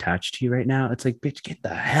so is attached to you right now? It's like, bitch, get the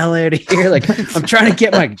hell out of here. Like, I'm trying to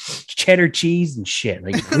get my cheddar cheese and shit.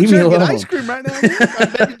 Like, leave me alone. Get ice cream right now. I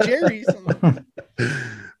bet Jerry's.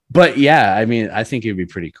 But yeah, I mean, I think it'd be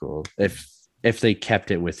pretty cool if they kept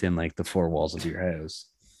it within like the four walls of your house.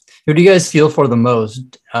 Who do you guys feel for the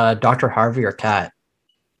most, Dr. Harvey or Kat?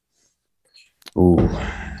 Ooh,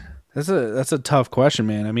 that's a tough question,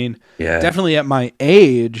 man. I mean, definitely at my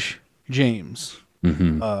age, James.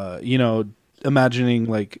 Mm-hmm. You know, imagining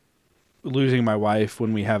like losing my wife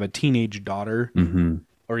when we have a teenage daughter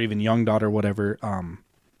or even young daughter, whatever.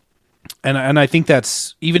 And I think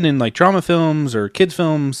that's even in like drama films or kids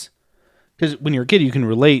films, because when you're a kid, you can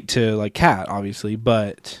relate to like Kat, obviously,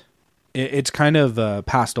 but it's kind of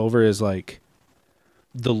passed over as like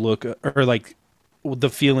the look or like the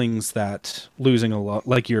feelings that losing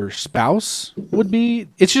like your spouse would be.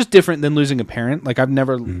 It's just different than losing a parent. Like I've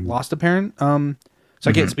never lost a parent. So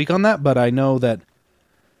I can't speak on that, but I know that,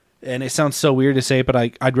 and it sounds so weird to say, but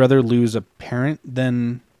I'd rather lose a parent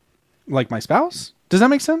than like my spouse. Does that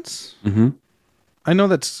make sense? Mm-hmm. I know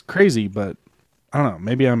that's crazy, but I don't know.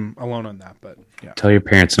 Maybe I'm alone on that, but yeah. Tell your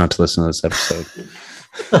parents not to listen to this episode.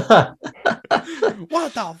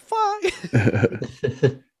 What the fuck?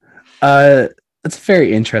 That's a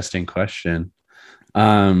very interesting question.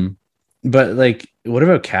 But like, what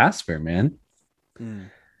about Casper, man?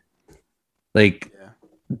 Like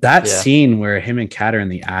that scene where him and Kat are in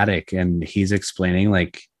the attic and he's explaining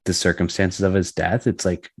like the circumstances of his death. It's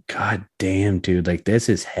like, god damn, dude, like this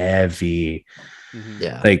is heavy.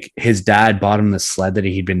 Yeah. Like his dad bought him the sled that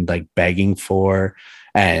he'd been like begging for,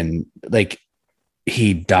 and like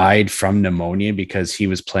he died from pneumonia because he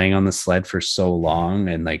was playing on the sled for so long,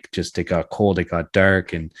 and like just it got cold, it got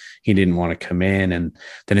dark, and he didn't want to come in. And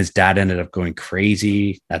then his dad ended up going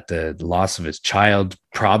crazy at the loss of his child,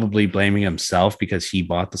 probably blaming himself because he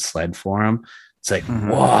bought the sled for him. It's like,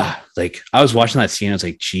 wow. Like I was watching that scene, I was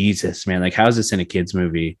like, Jesus, man, like how is this in a kid's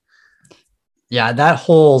movie? Yeah, that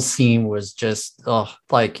whole scene was just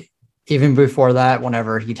like even before that,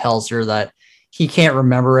 whenever he tells her that he can't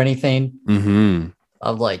remember anything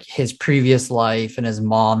of like his previous life and his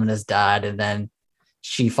mom and his dad, and then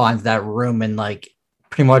she finds that room and like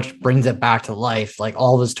pretty much brings it back to life, like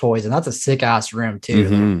all of his toys, and that's a sick ass room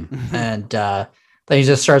too. And then he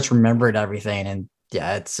just starts remembering everything, and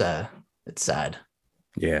yeah, it's sad.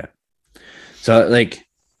 Yeah. So like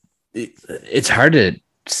it's hard to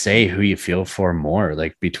say who you feel for more,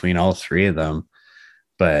 like between all three of them,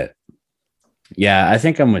 but yeah, I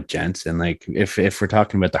think I'm with Jensen. Like if we're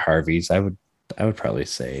talking about the Harveys, I would probably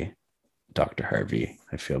say Dr. Harvey.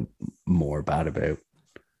 I feel more bad about.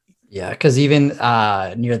 Yeah, because even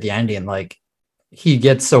near the ending, like he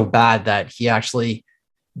gets so bad that he actually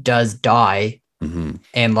does die,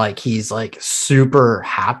 and like he's like super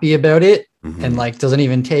happy about it, and like doesn't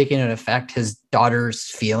even take into effect his daughter's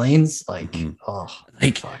feelings. Like,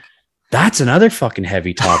 like fuck. That's another fucking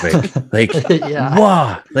heavy topic. Like,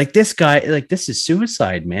 wow, like this guy, like this is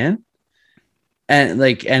suicide, man. And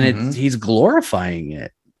like, and he's glorifying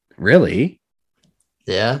it, really.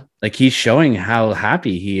 Yeah. Like he's showing how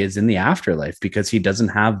happy he is in the afterlife because he doesn't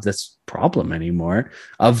have this problem anymore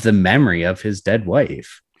of the memory of his dead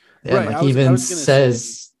wife. Yeah, right. Like he even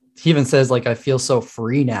says like, I feel so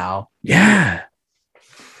free now. Yeah.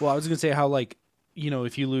 Well, I was gonna say how like, you know,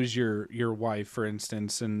 if you lose your wife, for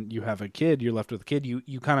instance, and you have a kid, you're left with a kid,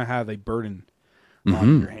 you kind of have a burden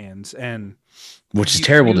on your hands, and which is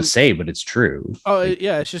terrible to say, but it's true. Oh, like,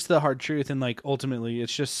 yeah, it's just the hard truth, and like ultimately,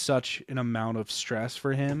 it's just such an amount of stress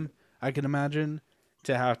for him. I can imagine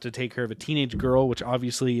to have to take care of a teenage girl, which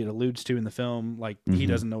obviously it alludes to in the film. Like he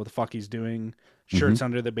doesn't know what the fuck he's doing. Shirts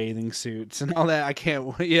under the bathing suits and all that. I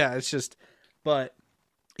can't. Yeah, it's just. But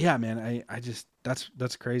yeah, man, I just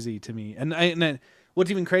that's crazy to me. And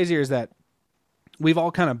what's even crazier is that we've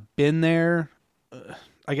all kind of been there.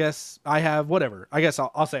 I guess I have. Whatever. I guess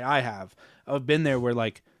I'll say I have. I've been there where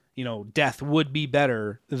like death would be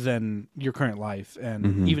better than your current life,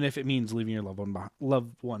 and even if it means leaving your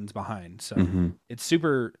loved ones behind. So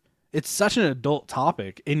it's such an adult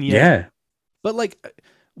topic, and yet, but like,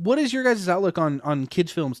 what is your guys' outlook on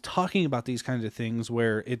kids films talking about these kinds of things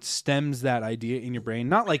where it stems that idea in your brain?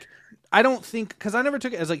 Not like, I don't think, because I never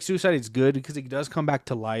took it as like suicide is good because it does come back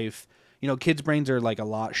to life. Kids' brains are like a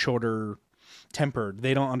lot shorter tempered.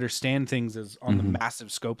 They don't understand things as on the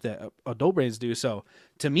massive scope that adult brains do. So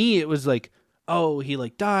to me, it was like, oh, he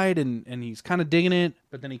like died and he's kind of digging it,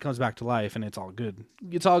 but then he comes back to life and it's all good.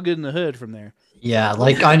 It's all good in the hood from there. Yeah,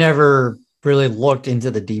 like I never really looked into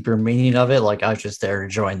the deeper meaning of it. Like I was just there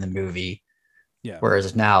enjoying the movie. Yeah.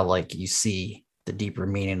 Whereas now, like you see the deeper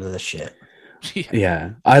meaning of the shit.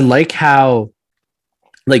 Yeah. I like how,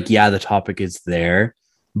 like, the topic is there,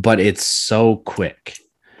 but it's so quick.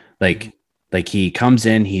 Like he comes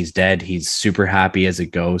in, he's dead, he's super happy as a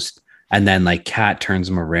ghost, and then like Kat turns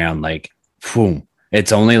him around, like, boom.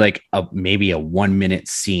 It's only like maybe a 1 minute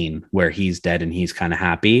scene where he's dead and he's kind of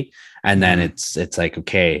happy, and then it's like,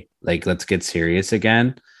 okay, like let's get serious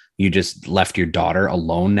again. You just left your daughter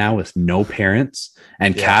alone now with no parents,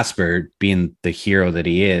 and Casper, being the hero that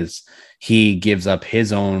he is, he gives up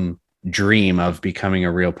his own dream of becoming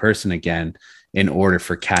a real person again in order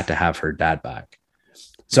for Kat to have her dad back.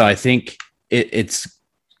 So I think it's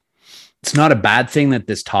not a bad thing that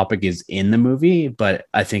this topic is in the movie, but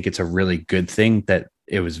I think it's a really good thing that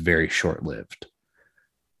it was very short-lived.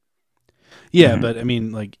 Yeah, but I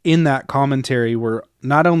mean, like in that commentary, we're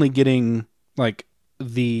not only getting like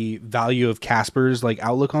the value of Casper's like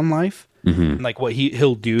outlook on life, and, like what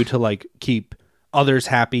he'll do to like keep others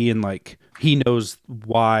happy, and like he knows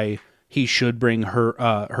why he should bring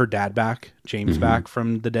her dad back, James back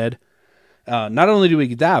from the dead. Not only do we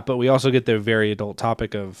get that, but we also get the very adult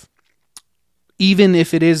topic of, even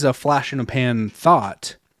if it is a flash in a pan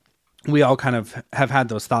thought, we all kind of have had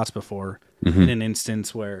those thoughts before in an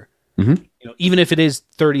instance where, even if it is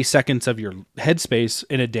 30 seconds of your headspace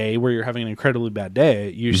in a day where you're having an incredibly bad day,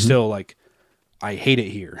 you're still like, I hate it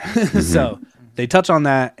here. So they touch on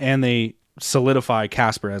that and they solidify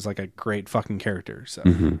Casper as like a great fucking character. So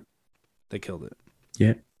they killed it.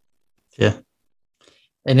 Yeah. Yeah.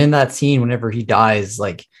 And in that scene, whenever he dies,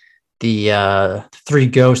 like the three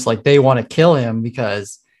ghosts, like they want to kill him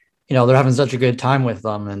because, they're having such a good time with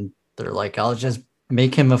them. And they're like, I'll just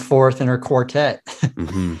make him a fourth in our quartet.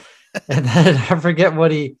 And then I forget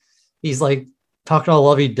what he's like talking all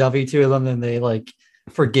lovey-dovey to them, and they like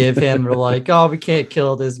forgive him. They're like, oh, we can't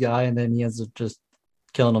kill this guy. And then he ends up just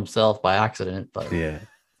killing himself by accident. But yeah.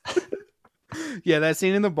 Yeah, that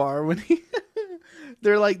scene in the bar when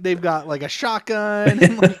they're like, they've got like a shotgun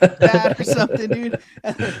and like a bat or something, dude.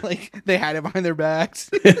 And then, like they hide it behind their backs.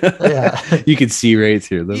 Yeah. You can see right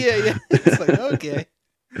through them. Yeah. It's like, okay.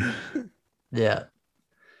 Yeah.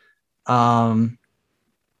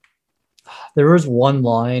 There was one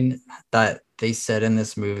line that they said in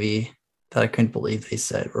this movie that I couldn't believe they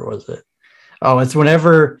said. Where was it? Oh, it's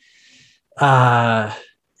whenever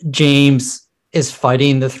James is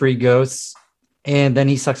fighting the three ghosts, and then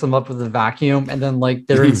he sucks them up with a vacuum, and then like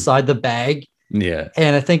they're inside the bag. Yeah.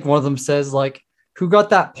 And I think one of them says like, who got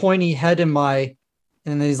that pointy head in my,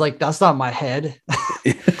 and then he's like, that's not my head.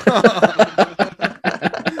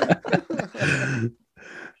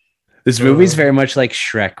 This movie's very much like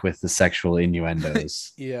Shrek with the sexual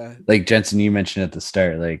innuendos. Yeah. Like Jensen, you mentioned at the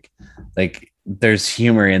start, like there's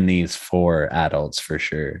humor in these for adults for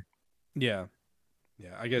sure. Yeah.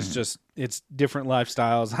 Yeah. I guess just it's different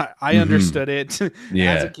lifestyles. I understood it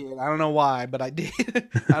as a kid. I don't know why, but I did.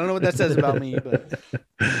 I don't know what that says about me, but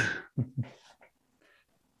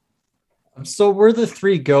so were the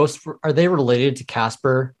three ghosts, are they related to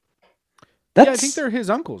Casper? I think they're his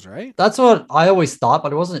uncles, right? That's what I always thought,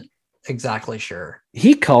 but I wasn't exactly sure.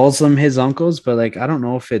 He calls them his uncles, but like I don't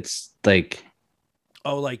know if it's like,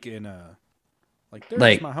 oh, like in like they're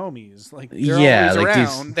like my homies, like they're always like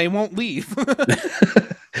around. They won't leave.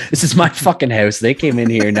 This is my fucking house. They came in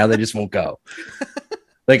here, now they just won't go.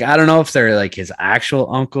 Like I don't know if they're like his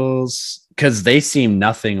actual uncles, because they seem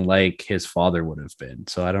nothing like his father would have been.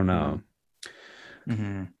 So I don't know.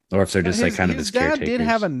 Or if they're just like kind of his caretakers. Dad did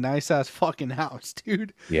have a nice ass fucking house,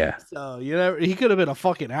 dude. Yeah. So he could have been a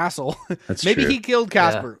fucking asshole. That's Maybe true. He killed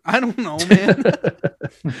Casper. Yeah. I don't know, man.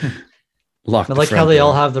 I like how they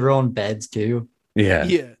all have their own beds too. Yeah.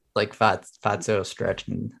 Yeah. Like Fatso, Stretch,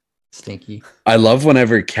 and Stinky. I love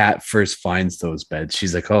whenever Kat first finds those beds.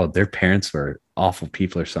 She's like, "Oh, their parents were awful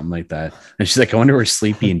people," or something like that. And she's like, "I wonder where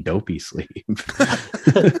Sleepy and Dopey sleep."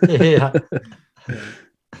 Yeah.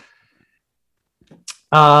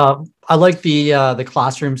 I like the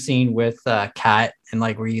classroom scene with Kat and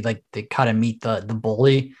like where you like they kind of meet the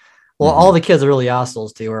bully. Well, all the kids are really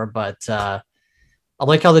assholes to her, but I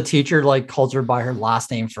like how the teacher like calls her by her last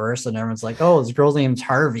name first, and everyone's like, "Oh, this girl's name's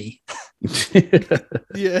Harvey."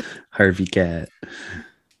 Yeah. Harvey Cat.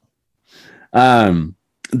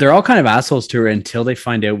 They're all kind of assholes to her until they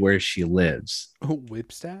find out where she lives. Oh,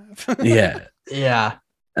 Whipstaff. Yeah. Yeah.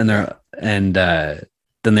 And then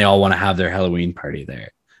they all want to have their Halloween party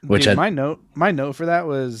there. Which Dude, my note for that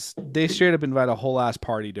was they straight up invite a whole ass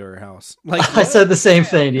party to her house. Like I said the same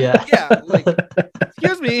thing. Yeah. Yeah. Like,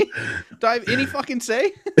 excuse me. Do I have any fucking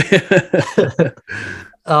say?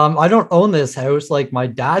 I don't own this house. Like my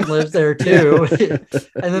dad lives there too.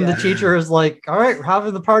 And then the teacher is like, all right, we're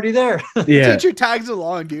having the party there. Yeah. The teacher tags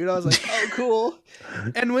along, dude. I was like, oh, cool.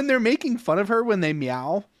 And when they're making fun of her when they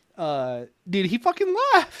meow, dude, he fucking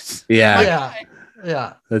laughs. Yeah.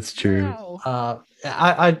 Yeah. That's true. Wow.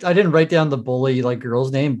 I didn't write down the bully like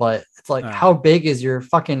girl's name, but it's like, how big is your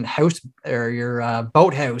fucking house or your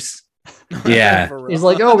boathouse? Yeah. He's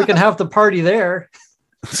like, oh, we can have the party there.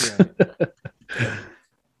 Yeah.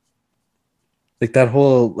 Like that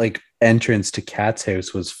whole like entrance to Kat's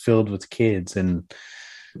house was filled with kids, and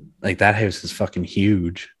like that house is fucking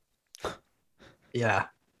huge. Yeah.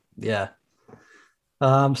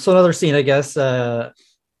 So another scene, I guess.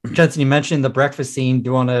 Jensen, you mentioned the breakfast scene. Do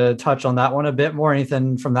you want to touch on that one a bit more?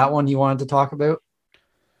 Anything from that one you wanted to talk about?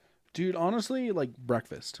 Dude, honestly, like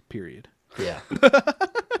breakfast, period. Yeah.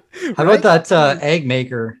 How about that egg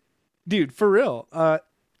maker? Dude, for real. I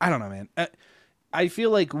don't know, man. I feel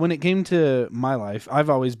like when it came to my life, I've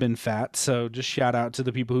always been fat. So just shout out to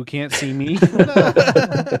the people who can't see me.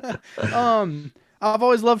 I've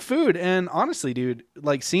always loved food. And honestly, dude,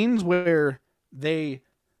 like scenes where they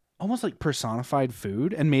almost like personified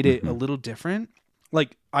food and made it a little different.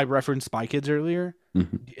 Like I referenced Spy Kids earlier.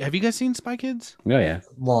 Have you guys seen Spy Kids? Oh yeah.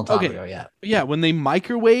 Long time ago, yeah. Yeah, when they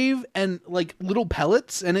microwave and like little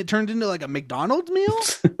pellets and it turned into like a McDonald's meal.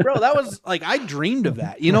 Bro, that was like I dreamed of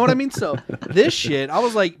that. You know what I mean? So this shit, I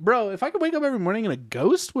was like, bro, if I could wake up every morning and a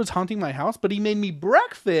ghost was haunting my house, but he made me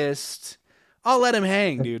breakfast, I'll let him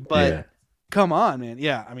hang, dude. But come on, man.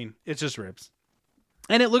 Yeah, I mean, it's just ribs.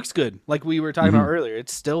 And it looks good. Like we were talking about earlier. It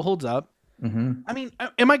still holds up. I mean,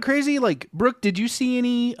 am I crazy? Like, Brooke, did you see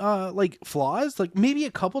any like flaws? Like maybe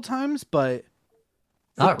a couple times, but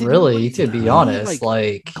not really, to be honest.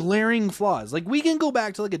 Like glaring flaws. Like we can go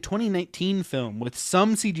back to like a 2019 film with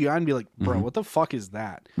some CGI and be like, bro, what the fuck is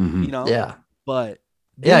that? You know? Yeah. But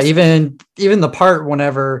yeah, even the part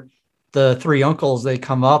whenever the three uncles they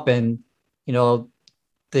come up and you know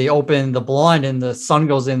they open the blind and the sun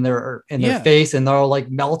goes in their face and they're all like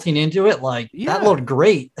melting into it. Like that looked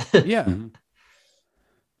great. Yeah.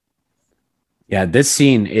 Yeah. This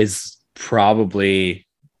scene is probably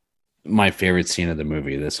my favorite scene of the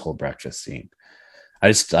movie. This whole breakfast scene.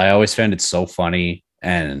 I always found it so funny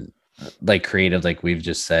and like creative, like we've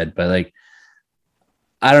just said, but like,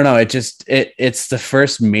 I don't know. It's the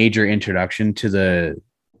first major introduction to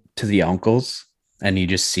the uncles. And you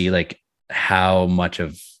just see like how much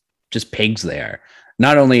of just pigs they are,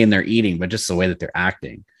 not only in their eating, but just the way that they're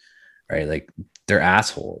acting, right? Like they're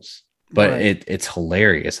assholes, but it's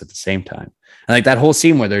hilarious at the same time. And like that whole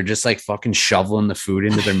scene where they're just like fucking shoveling the food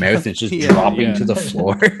into their mouth and it's just dropping to the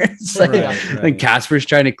floor. It's like, like Casper's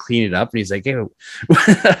trying to clean it up and he's like, ew.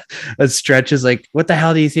 A Stretch is like, what the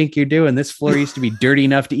hell do you think you're doing? This floor used to be dirty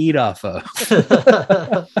enough to eat off of.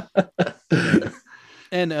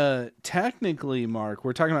 And technically, Mark,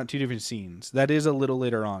 we're talking about two different scenes. That is a little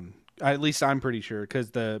later on. At least I'm pretty sure,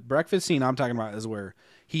 because the breakfast scene I'm talking about is where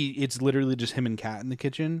it's literally just him and Kat in the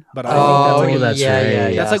kitchen. But I think that's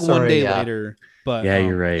right. That's like one day later. But yeah,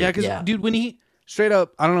 you're right. Yeah, because dude, when he straight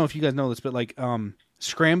up, I don't know if you guys know this, but like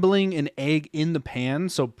scrambling an egg in the pan.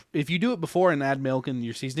 So if you do it before and add milk and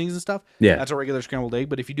your seasonings and stuff, that's a regular scrambled egg.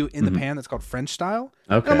 But if you do it in the pan, that's called French style.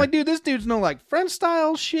 Okay. And I'm like, dude, this dude's no like French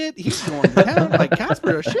style shit. He's going down like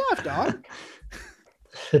Casper, a chef, dog.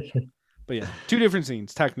 But yeah, two different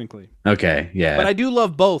scenes technically. Okay, yeah. But I do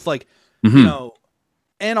love both. Like, you know,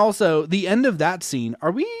 and also the end of that scene.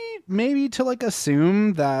 Are we maybe to like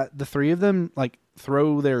assume that the three of them like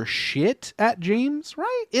throw their shit at James,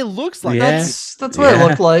 right? It looks like that's what it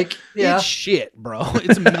looked like. Yeah. It's shit, bro.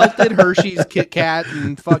 It's melted Hershey's Kit Kat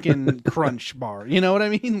and fucking Crunch bar. You know what I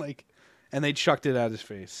mean? Like, and they chucked it at his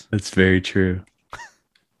face. That's very true.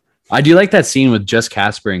 I do like that scene with just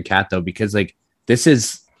Casper and Kat though, because like this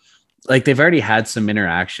is like they've already had some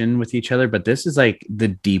interaction with each other, but this is like the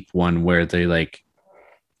deep one where they like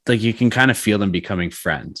you can kind of feel them becoming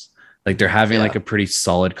friends. Like they're having Yeah. like a pretty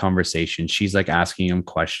solid conversation. She's like asking him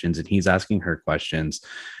questions and he's asking her questions.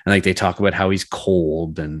 And like they talk about how he's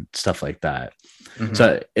cold and stuff like that. Mhm.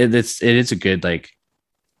 So it is a good, like,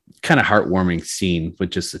 kind of heartwarming scene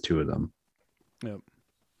with just the two of them. Yep.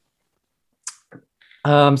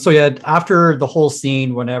 So yeah, after the whole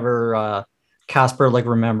scene, whenever Casper like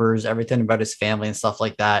remembers everything about his family and stuff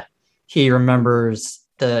like that, he remembers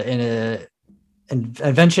an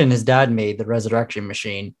invention his dad made, the resurrection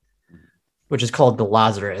machine, which is called the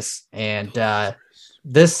Lazarus. And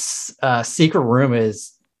this secret room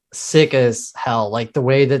is sick as hell. Like the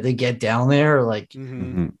way that they get down there, like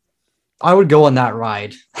Mm-hmm. I would go on that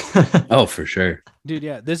ride. Oh, for sure. Dude,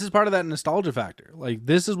 yeah, this is part of that nostalgia factor. Like,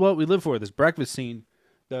 this is what we live for. This breakfast scene,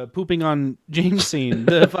 the pooping on James scene,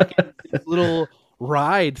 the fucking little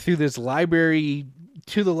ride through this library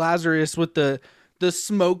to the Lazarus with the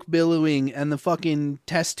smoke billowing and the fucking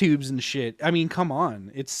test tubes and shit. I mean, come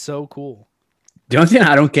on, it's so cool. The only thing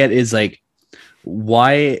I don't get is like,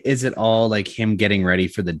 why is it all like him getting ready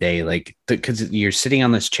for the day? Like, because you're sitting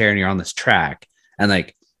on this chair and you're on this track, and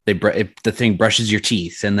like the thing brushes your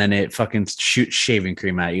teeth, and then it fucking shoots shaving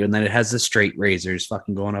cream at you, and then it has the straight razors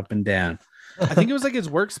fucking going up and down. I think it was like his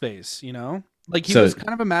workspace, you know, like he So- was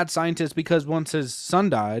kind of a mad scientist because once his son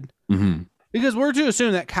died, Mm-hmm. because we're to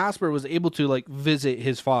assume that Casper was able to like visit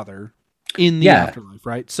his father in the Yeah. afterlife,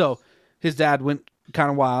 right? So his dad went kind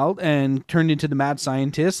of wild and turned into the mad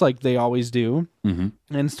scientist like they always do, Mm-hmm.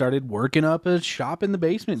 and started working up a shop in the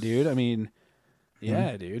basement, dude. I mean,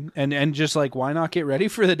 yeah, dude. And just like, why not get ready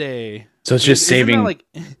for the day? So it's just Isn't that, saving. like,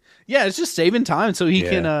 yeah, it's just saving time so he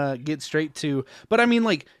can get straight to. But I mean,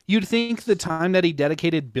 like, you'd think the time that he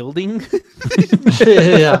dedicated building,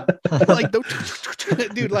 Yeah. like,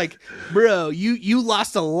 dude, like, bro, you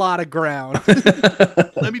lost a lot of ground.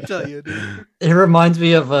 Let me tell you, dude. It reminds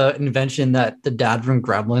me of an invention that the dad from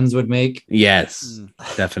Gremlins would make. Yes,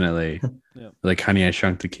 definitely. Yeah. Like Honey, I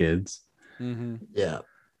Shrunk the Kids. Mm-hmm. Yeah.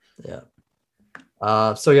 Yeah.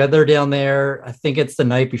 So yeah, they're down there. I think it's the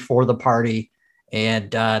night before the party,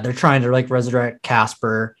 and they're trying to like resurrect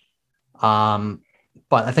Casper.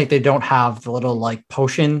 But I think they don't have the little like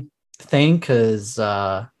potion thing because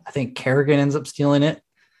I think Kerrigan ends up stealing it.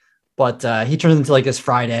 But he turns into like this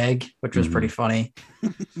fried egg, which was pretty funny.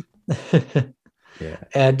 Yeah.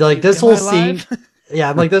 And like this Am whole I alive? scene,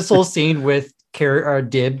 yeah, like this whole scene with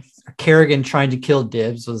Kerrigan trying to kill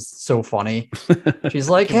Dibs was so funny. She's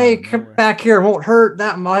like, Came "Hey, out of come nowhere. back here. It won't hurt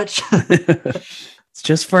that much." It's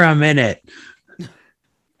just for a minute.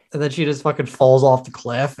 And then she just fucking falls off the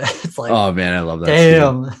cliff. It's like, Oh man, I love that.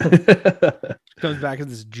 damn. Comes back as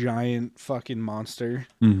this giant fucking monster.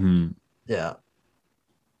 Mm-hmm. Yeah.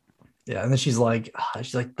 Yeah. And then she's like,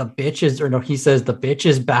 the bitch is, or no, he says the bitch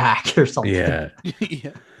is back or something. Yeah.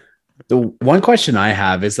 Yeah. The one question I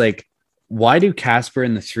have is like, why do Casper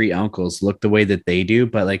and the three uncles look the way that they do?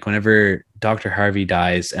 But like whenever Dr. Harvey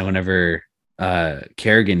dies and whenever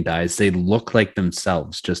Kerrigan dies, they look like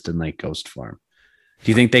themselves just in like ghost form.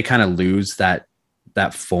 Do you think they kind of lose that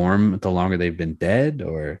form the longer they've been dead,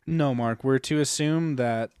 or? No, Mark, we're to assume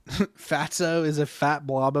that Fatso is a fat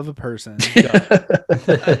blob of a person.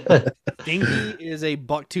 Dinky is a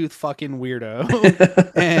bucktooth fucking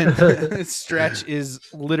weirdo. And Stretch is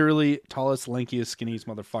literally tallest, lankiest, skinniest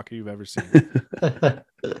motherfucker you've ever seen.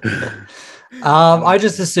 I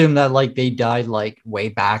just assume that like they died like way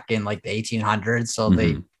back in like the 1800s. So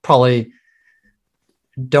they probably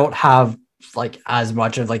don't have like as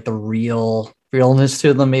much of like the realness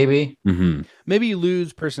to them, maybe. Mm-hmm. Maybe you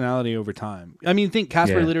lose personality over time. I mean, think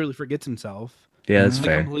Casper Yeah. literally forgets himself. Yeah, that's Like,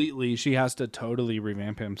 fair. completely. She has to totally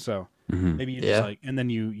revamp him. So Mhm. maybe you Yeah. just like, and then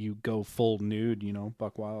you go full nude, you know,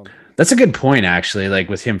 buck wild. That's a good point, actually. Like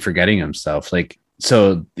with him forgetting himself, like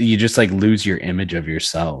so you just like lose your image of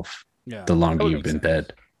yourself Yeah. the longer That would you've make been sense.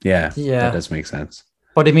 dead. Yeah, Yeah. that does make sense.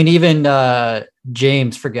 But I mean, even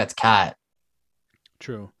James forgets Kat.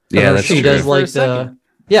 True. Yeah, Whenever that's she true. does For a like second.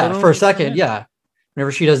 yeah, But for a only- second, yeah. yeah.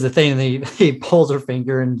 Whenever she does the thing, and he pulls her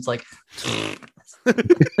finger and it's like,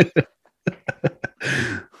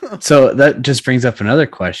 So that just brings up another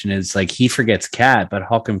question: is like he forgets Cat, but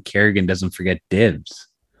how come Kerrigan doesn't forget Dibs?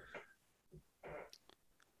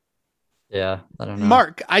 yeah, I don't know.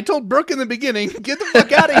 Mark, I told Brooke in the beginning, get the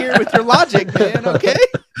fuck out of here with your logic, man. Okay,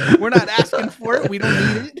 we're not asking for it. We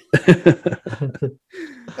don't need it.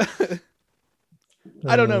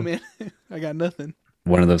 I don't know, man. I got nothing.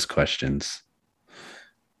 One of those questions.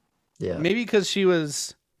 Yeah, Maybe because she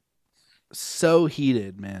was so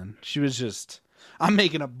heated, man. She was just. I'm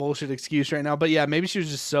making a bullshit excuse right now, but yeah, maybe she was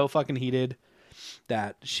just so fucking heated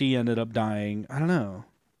that she ended up dying. I don't know.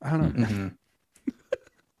 Mhm.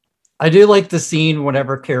 I do like the scene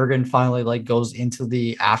whenever Kerrigan finally like goes into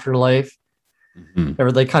the afterlife. Mhm.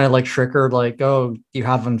 Or they kind of like trick her, like, "Oh, you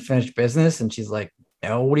have unfinished business," and she's like,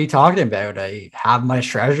 "No, what are you talking about? I have my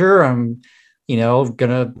treasure. I'm,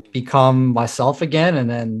 gonna become myself again." And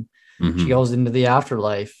then she Mhm. goes into the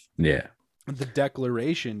afterlife. Yeah. The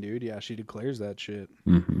declaration, dude. Yeah, she declares that shit.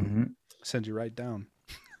 Mhm. Mhm. Sends you right down.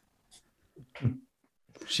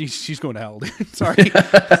 She's going to hell, dude. Sorry.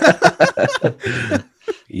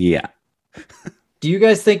 Yeah. Do you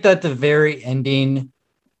guys think that the very ending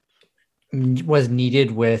was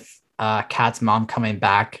needed with Kat's mom coming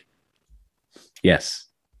back? Yes.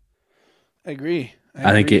 I agree.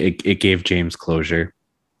 I think it gave James closure.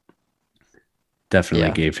 Definitely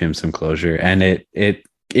Yeah. gave him some closure. And it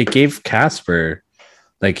gave Casper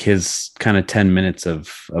like his kind of 10 minutes of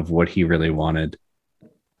what he really wanted.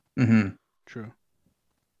 Mm-hmm. True.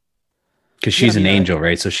 Because she's an angel,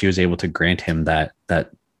 right? So she was able to grant him that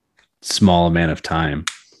small amount of time.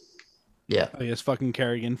 Yeah. Oh yes, fucking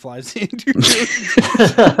Kerrigan flies in. Dude. She's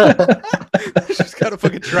got a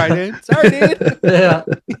fucking trident. Sorry, dude. Yeah.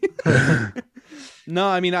 No,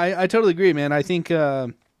 I mean I totally agree, man. I think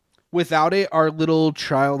without it, our little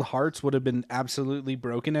child hearts would have been absolutely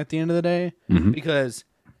broken at the end of the day. Mhm. Because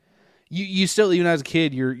you still, even as a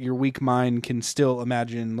kid, your weak mind can still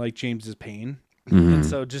imagine like James's pain. Mhm. And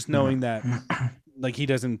so just knowing that like he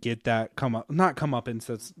doesn't get that not come up, and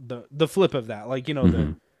that's the flip of that. Like,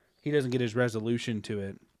 Mhm. he doesn't get his resolution to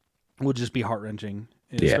it would just be heart-wrenching.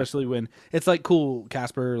 Yeah. Especially when it's like, cool,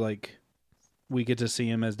 Casper, like we get to see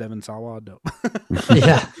him as Devin Sawa. Dope.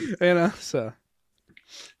 Yeah. So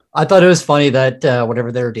I thought it was funny that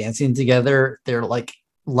whenever they were dancing together, they're like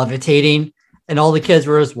levitating, and all the kids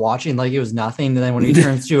were just watching like it was nothing. And then when he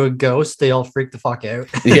turns to a ghost, they all freak the fuck out.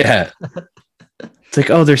 Yeah. It's like,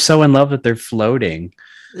 oh, they're so in love that they're floating.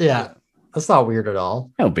 Yeah. That's not weird at all.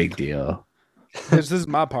 No big deal. this is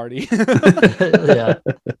my party. Yeah.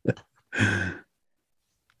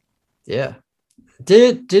 Yeah.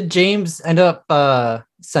 Did James end up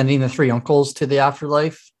sending the three uncles to the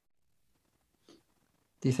afterlife?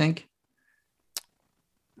 Do you think?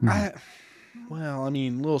 Well, I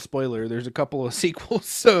mean, little spoiler, there's a couple of sequels,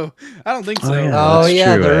 so I don't think so. Oh, that's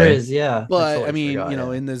yeah, true, there eh? is. Yeah. But totally I mean, forgot,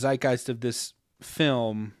 yeah. in the zeitgeist of this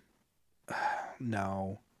film,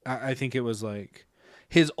 no. I think it was like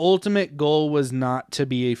his ultimate goal was not to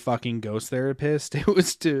be a fucking ghost therapist. It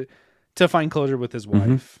was to find closure with his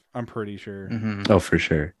wife. I'm pretty sure, Mhm. Oh, for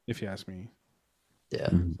sure. if you ask me. Yeah.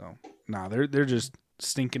 Mhm. So, nah, they're just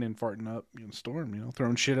stinking and farting up storm,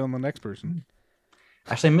 throwing shit on the next person.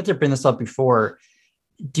 Actually, I meant to bring this up before.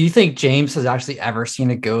 Do you think James has actually ever seen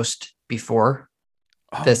a ghost before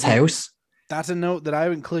this dude, house? That's a note that I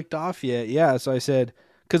haven't clicked off yet. Yeah, so I said,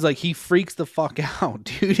 because like he freaks the fuck out,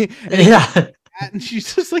 dude. And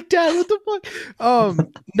she's just like, Dad, what the fuck?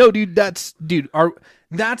 No, dude, that's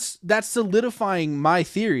solidifying my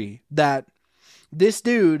theory that this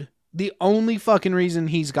dude, the only fucking reason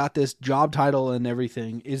he's got this job title and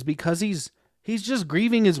everything is because he's just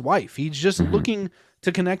grieving his wife. He's just looking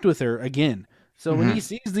to connect with her again. So when he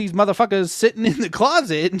sees these motherfuckers sitting in the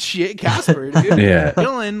closet and shit, Casper, dude, Yeah.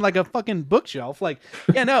 chilling like a fucking bookshelf, like,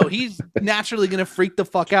 yeah, no, he's naturally gonna freak the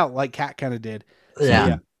fuck out like Kat kind of did. So,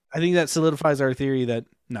 Yeah. I think that solidifies our theory that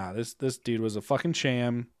this dude was a fucking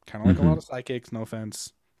sham, kind of like a lot of psychics. No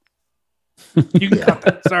offense. You can cut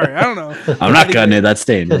that. Sorry, I don't know. I'm not cutting it. That's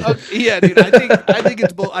staying. Yeah, dude. I think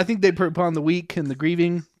it's both. I think they put upon the weak and the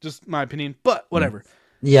grieving. Just my opinion, but whatever.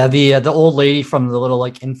 Yeah, the old lady from the little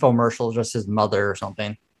like infomercial is just his mother or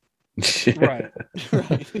something. Right.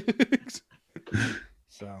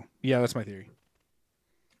 So yeah, that's my theory.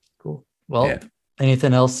 Cool. Well, Yeah.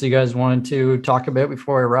 anything else you guys wanted to talk about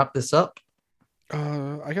before I wrap this up?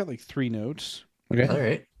 I got like 3 notes. Okay. All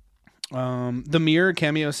right. The mirror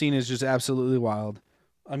cameo scene is just absolutely wild.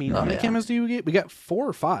 I mean, how many cameos do we get? We got 4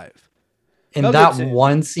 or 5. In Mel that Gibson.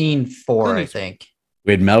 one scene, 4, Clint I Eastwood. think.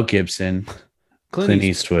 We had Mel Gibson, Clint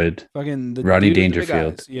Eastwood, fucking the Rodney dude with the big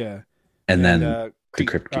Dangerfield. eyes. Yeah. and then the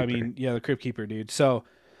Crypt I Keeper. mean, yeah, the Crypt Keeper, dude. So,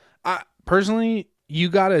 I personally, you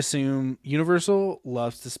gotta assume Universal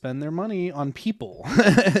loves to spend their money on people.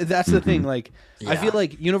 That's the thing. Like, I feel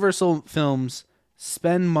like Universal films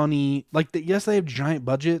spend money. Like, yes, they have giant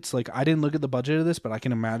budgets. Like, I didn't look at the budget of this, but I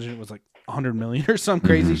can imagine it was like 100 million or some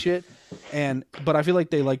crazy shit. But I feel like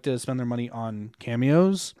they like to spend their money on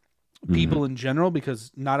cameos, people in general,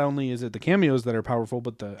 because not only is it the cameos that are powerful,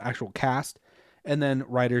 but the actual cast. And then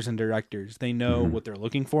writers and directors, they know what they're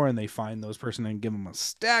looking for, and they find those person and give them a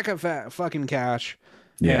stack of fucking cash,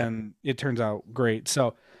 and it turns out great.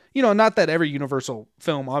 So, not that every Universal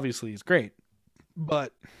film obviously is great,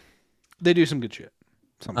 but they do some good shit.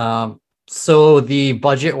 Something. So the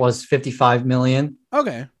budget was 55 million.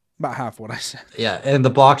 Okay, about half what I said. Yeah, and the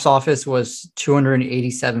box office was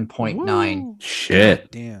 287.9. Woo. Shit.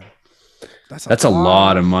 God damn. That's a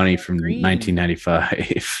lot of money from green.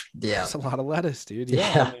 1995. Yeah. That's a lot of lettuce, dude.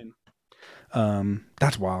 Yeah. I mean,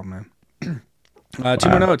 that's wild, man. Two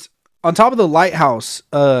more notes. On top of the lighthouse,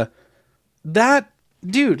 that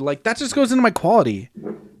dude, like that just goes into my quality.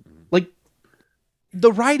 Like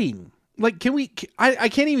the writing. Like, I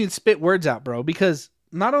can't even spit words out, bro, because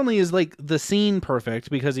not only is like the scene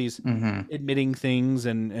perfect because he's admitting things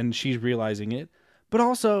and she's realizing it, but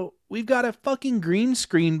also we've got a fucking green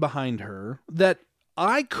screen behind her that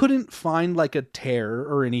I couldn't find like a tear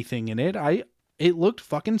or anything in it. It looked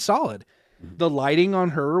fucking solid. The lighting on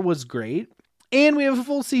her was great, and we have a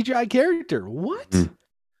full CGI character. What?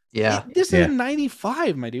 Yeah. This is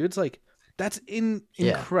 95, my dude. It's like that's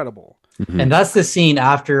incredible. And that's the scene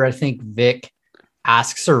after I think Vic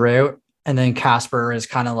asks her out, and then Casper is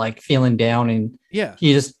kind of like feeling down, and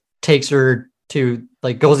he just takes her to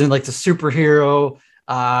like goes in like the superhero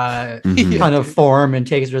kind of form and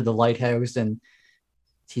takes her to the lighthouse, and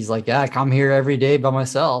he's like, "Yeah, I come here every day by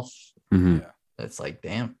myself." Yeah, it's like,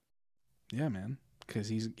 damn. Yeah, man, because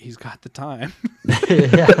he's got the time.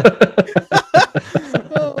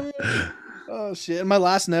 Oh shit! And my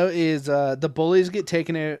last note is the bullies get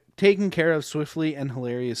taken care of swiftly and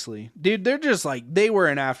hilariously, dude. They're just like they were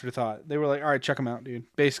an afterthought. They were like, all right, check them out, dude.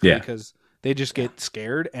 Basically, because they just get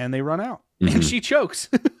scared and they run out, and she chokes.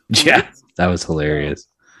 Yeah, that was hilarious.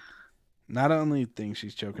 Not the only thing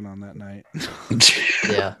she's choking on that night.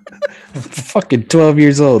 Yeah, fucking 12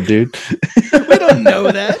 years old, dude. We don't know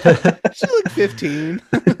that. She looked 15.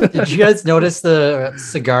 Did you guys notice the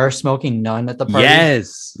cigar smoking nun at the party?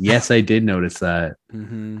 Yes, I did notice that.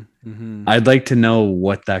 I'd like to know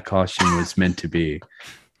what that costume was meant to be.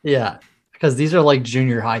 Yeah, because these are like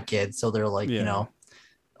junior high kids, so they're like, you know,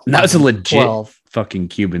 that was a legit 12. Fucking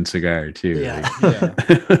Cuban cigar too. Yeah.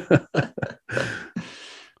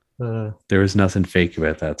 There was nothing fake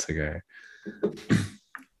about that cigar. All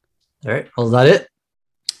right. Well, is that it?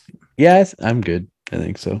 Yeah, I'm good. I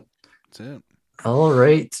think so. That's it. All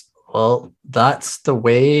right. Well, that's the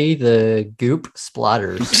way the goop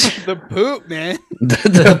splatters. The poop, man.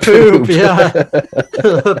 the poop. Yeah.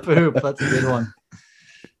 The poop. That's a good one.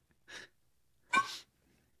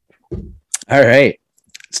 All right.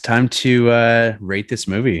 It's time to rate this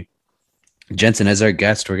movie. Jensen, as our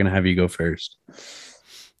guest, we're going to have you go first.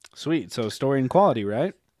 Sweet. So story and quality,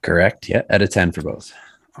 right? Correct. Yeah. Out of 10 for both.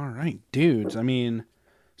 All right, dudes. I mean,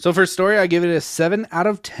 so for story, I give it a 7 out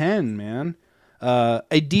of 10, man.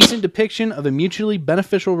 A decent depiction of a mutually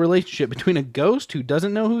beneficial relationship between a ghost who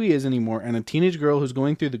doesn't know who he is anymore and a teenage girl who's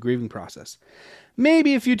going through the grieving process.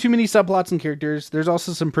 Maybe a few too many subplots and characters. There's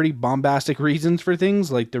also some pretty bombastic reasons for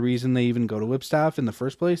things, like the reason they even go to Whipstaff in the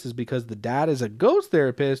first place is because the dad is a ghost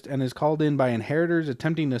therapist and is called in by inheritors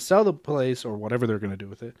attempting to sell the place or whatever they're going to do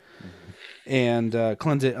with it and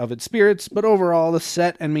cleanse it of its spirits. But overall, the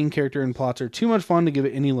set and main character and plots are too much fun to give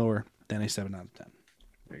it any lower than a 7 out of 10.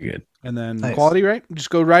 Very good. And then quality, right? Just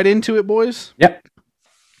go right into it, boys. Yep.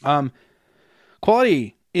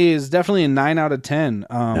 Quality is definitely a 9 out of 10.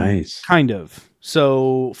 Nice. Kind of.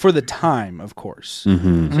 So for the time, of course,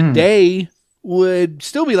 today would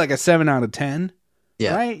still be like a 7 out of 10.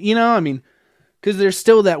 Yeah. Right. You know, I mean, because there's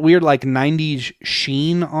still that weird like 90s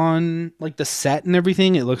sheen on like the set and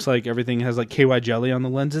everything. It looks like everything has like KY jelly on the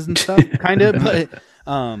lenses and stuff, kind of. But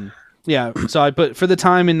yeah. So I put for the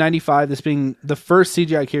time in 95, this being the first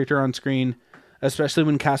CGI character on screen, especially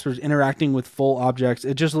when Casper's interacting with full objects.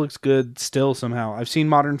 It just looks good still somehow. I've seen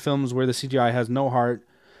modern films where the CGI has no heart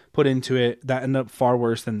put into it that end up far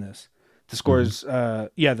worse than this. The score is the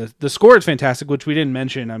score is fantastic, which we didn't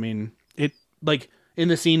mention. I mean, it like in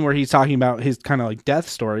the scene where he's talking about his kind of like death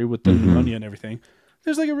story with the pneumonia and everything,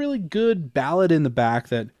 there's like a really good ballad in the back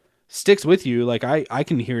that sticks with you. Like I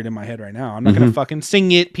can hear it in my head right now. I'm not gonna fucking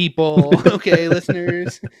sing it, people. Okay,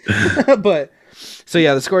 listeners. But so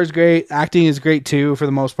yeah, the score is great. Acting is great too for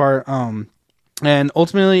the most part. And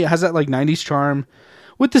ultimately it has that like 90s charm,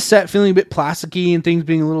 with the set feeling a bit plasticky and things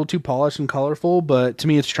being a little too polished and colorful, but to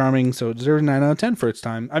me it's charming, so it deserves 9 out of 10 for its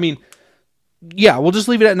time. I mean, yeah, we'll just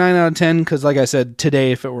leave it at 9 out of 10 because, like I said,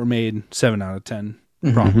 today if it were made, 7 out of 10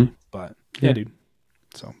 probably. But yeah, dude,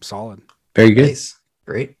 so solid. Very good. Nice.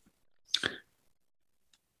 Great.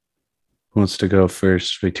 Who wants to go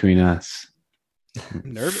first between us?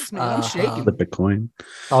 Nervous, man. I'm shaking. Flip a coin.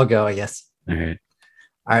 I'll go, I guess. All right.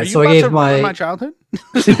 All right. Are So you I about gave to ruin my childhood.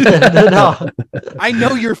 No, I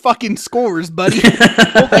know your fucking scores, buddy.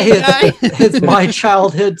 hey, it's my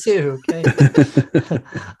childhood too. Okay.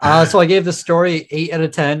 So I gave the story 8 out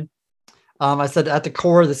of 10. I said at the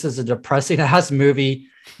core, this is a depressing ass movie.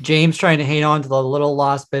 James trying to hang on to the little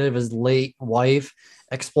last bit of his late wife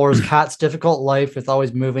explores Kat's difficult life with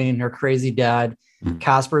always moving and her crazy dad.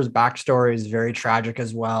 Casper's backstory is very tragic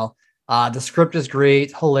as well. The script is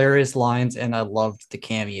great, hilarious lines, and I loved the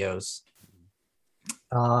cameos.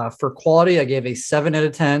 For quality, I gave a 7 out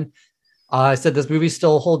of 10. I said this movie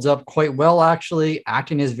still holds up quite well, actually.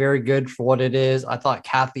 Acting is very good for what it is. I thought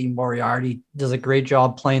Kathy Moriarty does a great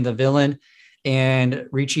job playing the villain, and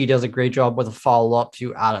Ricci does a great job with a follow-up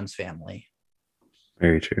to Addams Family.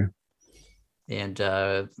 Very true. And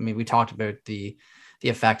I mean, we talked about the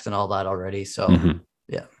effects and all that already. So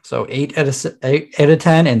yeah, so 8 out of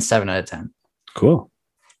 10 and 7 out of 10. Cool.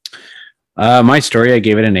 My story, I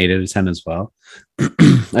gave it an 8 out of 10 as well.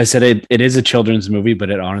 I said it is a children's movie, but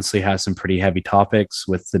it honestly has some pretty heavy topics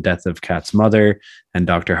with the death of Kat's mother and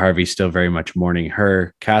Dr. Harvey still very much mourning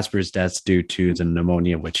her. Casper's death due to the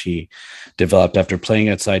pneumonia, which he developed after playing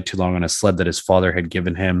outside too long on a sled that his father had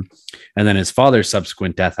given him. And then his father's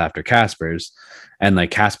subsequent death after Casper's. And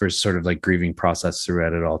like Casper's sort of like grieving process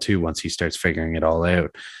throughout it all too, once he starts figuring it all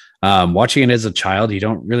out. Watching it as a child, you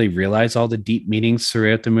don't really realize all the deep meanings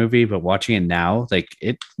throughout the movie, but watching it now, like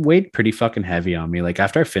it weighed pretty fucking heavy on me. Like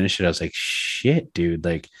after I finished it, I was like, shit, dude,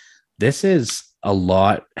 like this is a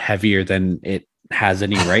lot heavier than it has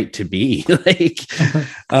any right to be.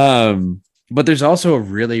 But there's also a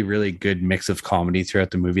really, really good mix of comedy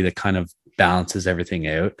throughout the movie that kind of balances everything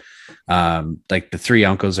out. Like the three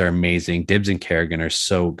uncles are amazing. Dibbs and Kerrigan are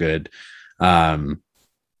so good. And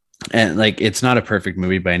like it's not a perfect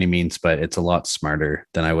movie by any means, but it's a lot smarter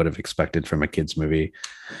than I would have expected from a kids movie,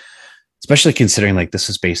 especially considering like this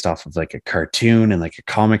was based off of like a cartoon and like a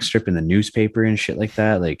comic strip in the newspaper and shit like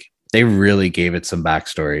that. Like they really gave it some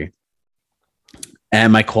backstory.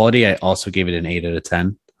 And my quality, I also gave it an 8 out of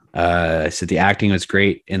 10. I said the acting was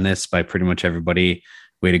great in this by pretty much everybody.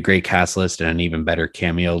 We had a great cast list and an even better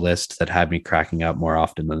cameo list that had me cracking up more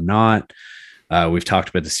often than not. We've talked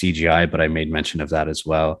about the CGI, but I made mention of that as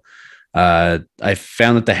well. I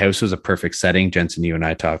found that the house was a perfect setting. Jensen, you and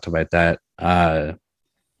I talked about that. Yeah,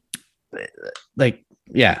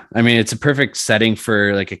 I mean, it's a perfect setting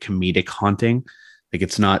for like a comedic haunting. Like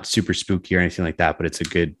it's not super spooky or anything like that, but it's a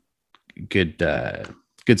good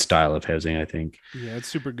style of housing, I think. Yeah, it's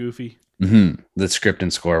super goofy. The script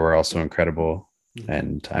and score were also incredible.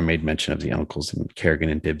 And I made mention of the uncles and Kerrigan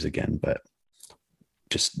and Dibbs again, but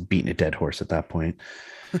just beating a dead horse at that point.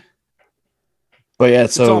 But yeah,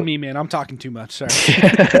 so it's all me, man. I'm talking too much. Sorry.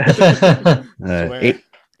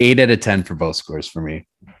 8 out of 10 for both scores for me.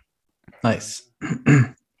 Nice.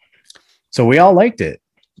 So we all liked it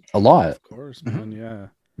a lot. Of course, man. Yeah.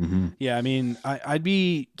 Yeah. I mean, I'd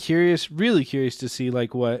be curious, really curious to see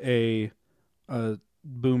like what a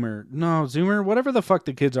Zoomer, whatever the fuck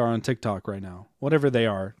the kids are on TikTok right now, whatever they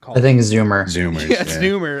are called. I think Zoomers. Yeah,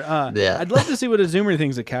 Zoomer. Yeah. I'd love to see what a Zoomer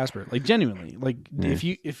thinks of Casper. Like genuinely, like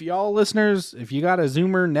if y'all listeners, if you got a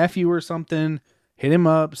Zoomer nephew or something, hit him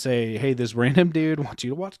up, say, hey, this random dude wants you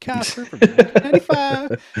to watch Casper from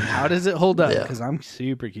 1995. How does it hold up? Because I'm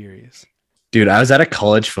super curious. Dude, I was at a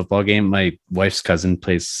college football game. My wife's cousin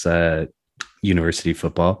plays university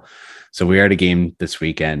football. So we were at a game this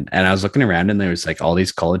weekend and I was looking around and there was like all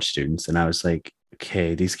these college students and I was like,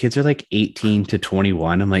 okay, these kids are like 18 to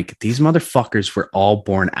 21. I'm like, these motherfuckers were all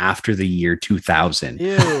born after the year 2000.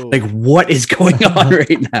 Ew. Like, what is going on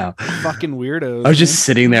right now? Fucking weirdos. I was just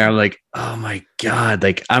sitting there. I'm like, oh my God.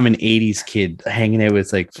 Like I'm an 80s kid hanging out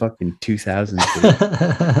with like fucking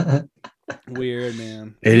 2000s kids. Weird,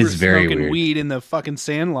 man. It You is were very smoking weird. weed in the fucking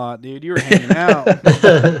Sandlot, dude. You were hanging out.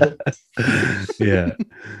 Yeah.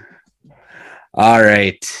 All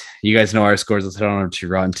right. You guys know our scores. Let's head on over to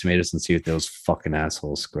Rotten Tomatoes and see if those fucking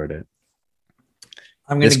assholes scored it.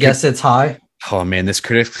 I'm going to guess it's high. Oh, man. This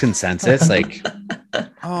critics consensus. Like,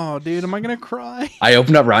 Oh, dude. Am I going to cry? I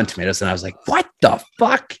opened up Rotten Tomatoes and I was like, what the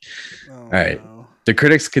fuck? Oh, All right. no. The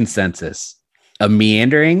critics consensus. A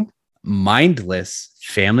meandering, mindless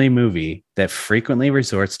family movie that frequently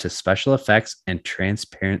resorts to special effects and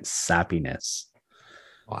transparent sappiness.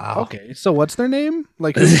 Wow. Okay. So what's their name?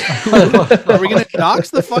 Like, are we going to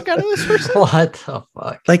dox the fuck out of this person? What the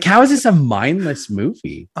fuck? Like, how is this a mindless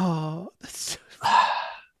movie? Oh, that's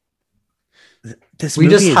This We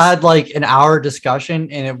movie just is- had like an hour discussion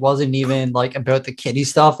and it wasn't even like about the kitty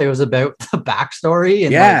stuff. It was about the backstory.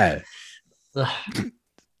 And yeah.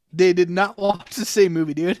 they did not watch the same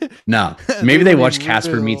movie, dude. No. Maybe they went watched in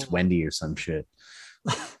Casper real- Meets Wendy or some shit.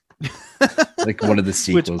 Like one of the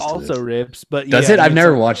sequels. Which also to rips, but does yeah, it? I've it's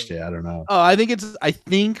never like- watched it. I don't know. Oh, I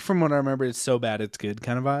think from what I remember, it's so bad it's good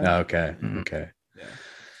kind of vibe. Oh, okay. Mhm. Okay.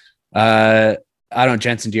 I don't.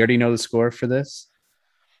 Jensen, do you already know the score for this?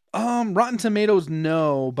 Rotten Tomatoes,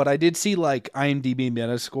 no, but I did see like IMDb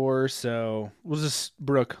Metascore. So we'll just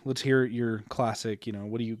Brooke. Let's hear your classic. You know,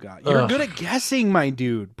 what do you got? You're Ugh. good at guessing, my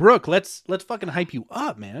dude. Brooke, let's fucking hype you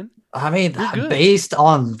up, man. I mean, You're good. based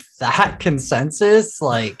on that consensus,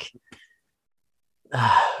 like,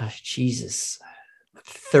 Jesus,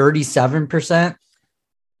 37%.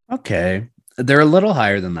 Okay, they're a little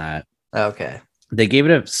higher than that. Okay. They gave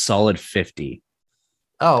it a solid 50.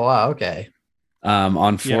 Oh wow. Okay.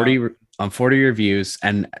 On 40 reviews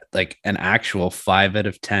and like an actual 5 out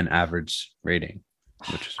of 10 average rating.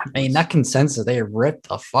 Which is I mean, that consensus, they ripped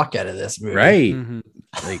the fuck out of this movie. right. Mhm.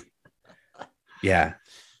 Like, yeah,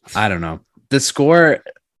 I don't know. The score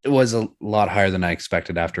was a lot higher than I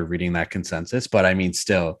expected after reading that consensus, but I mean,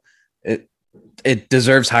 still, it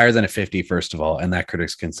deserves higher than a 50, first of all, and that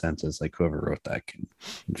critics consensus, like whoever wrote that can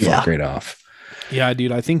fuck right off. Yeah,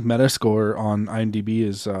 dude, I think Metascore on IMDb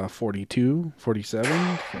is 42,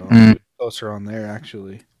 47. So closer on there,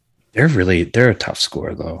 actually. They're a tough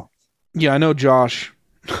score though. Yeah, I know Josh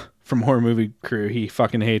from Horror Movie Crew, he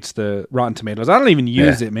fucking hates the Rotten Tomatoes. I don't even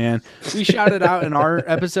use it, man. We shout it out in our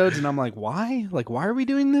episodes, and I'm like, why? Like, why are we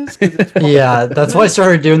doing this? 'Cause it's fucking Yeah, that's why I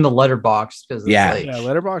started doing the letterbox because Yeah. like, yeah,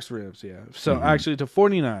 Letterbox ribs, yeah. So actually to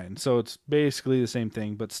 49, so it's basically the same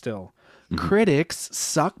thing, but still. Critics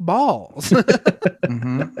suck balls.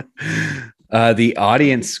 mhm. The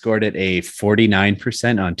audience scored it a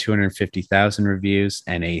 49% on 250,000 reviews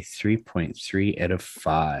and a 3.3 out of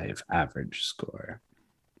 5 average score.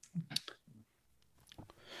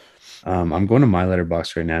 I'm going to my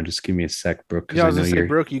letterbox right now. Just give me a sec, Brooke. 'Cause Yeah, I was know gonna say, you're,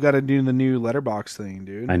 Brooke, you got to do the new Letterbox thing,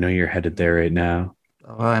 dude. I know you're headed there right now.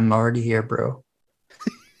 Oh, I'm already here, bro.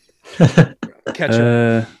 Catch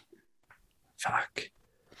up. Fuck.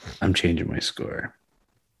 I'm changing my score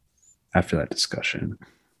after that discussion.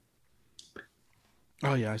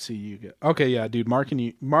 Oh yeah, I see you get. Okay, yeah, dude. Mark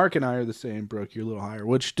and I are the same, Brooke. You're a little higher,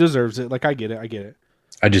 which deserves it. Like I get it.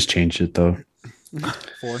 I just changed it though.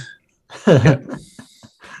 4.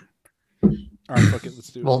 All right, fuck it. Let's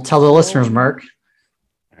do it. Well, tell the listeners, Mark.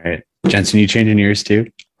 All right. Jensen, you changing yours too?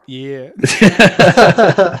 Yeah.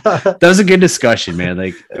 That was a good discussion, man.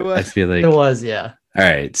 Like It was. I feel like It was, yeah. all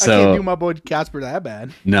right. I can't So do my boy Casper that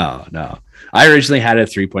bad. no. I originally had it at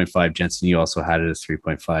 3.5. Jensen, you also had it at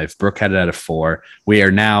 3.5. Brooke had it at a 4. We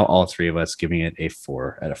are now all three of us giving it a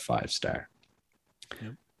 4 out of 5 star.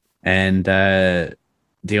 Yep. And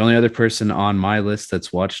the only other person on my list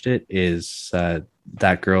that's watched it is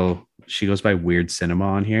that girl. She goes by Weird Cinema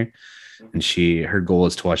on here, and her goal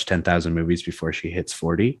is to watch 10,000 movies before she hits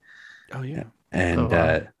 40. Oh yeah.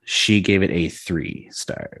 And she gave it a 3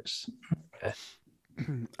 stars.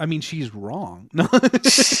 I mean, she's wrong. No, no,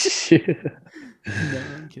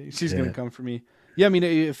 I'm kidding. She's gonna come for me. Yeah, I mean,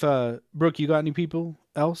 if Brooke, you got any people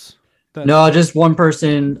else? No, just one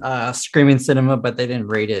person screaming cinema, but they didn't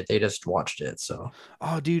rate it. They just watched it. So,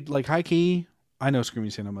 Oh, dude, like high key. I know Screaming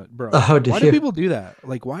Cinema, bro. Oh, do why you? do people do that?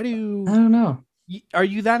 Like, why I do? don't know. Are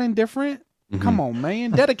you that indifferent? Come on, man,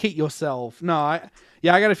 dedicate yourself. No, I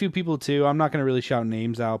got a few people too. I'm not gonna really shout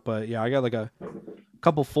names out, but yeah, I got like a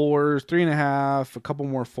couple 4s, 3.5, a couple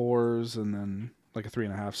more 4s, and then like a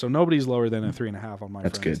 3.5. So nobody's lower than a 3.5 on my.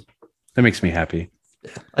 That's friends. good. That makes me happy.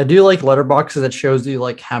 I do like letterboxes that shows you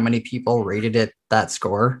like how many people rated it that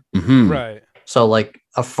score. Right. So like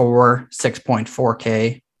a 4,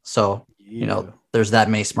 6.4K. So you know, there's that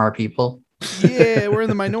many smart people. Yeah, we're in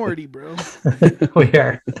the minority, bro. We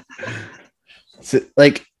are. So,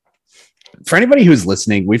 like, for anybody who's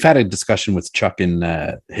listening, we've had a discussion with Chuck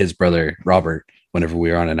and his brother Robert whenever we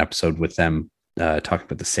were on an episode with them talking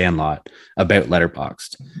about the Sandlot about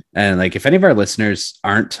Letterboxd. And like, if any of our listeners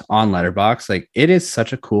aren't on Letterboxd, like, it is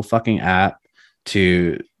such a cool fucking app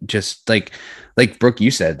to just like Brooke, you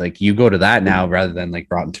said, like, you go to that now rather than like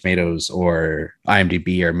Rotten Tomatoes or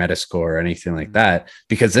IMDb or Metascore or anything like that,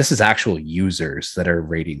 because this is actual users that are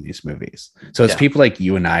rating these movies. So it's people like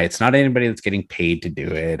you and I. It's not anybody that's getting paid to do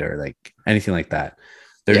it or like anything like that.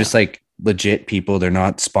 They're just like legit people. They're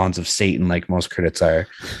not spawns of Satan like most critics are.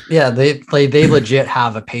 Yeah, they legit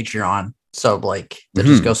have a Patreon. So like that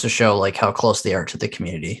just goes to show like how close they are to the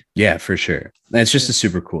community. Yeah, for sure. And it's just a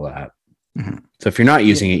super cool app. Mm-hmm. So if you're not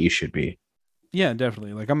using it, you should be. Yeah,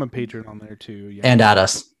 definitely. Like, I'm a patron on there too. Yeah. And at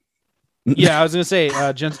us. Yeah, I was gonna say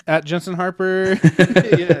at Jensen Harper.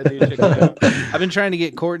 Yeah, dude, check it out. I've been trying to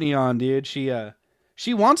get Courtney on, dude.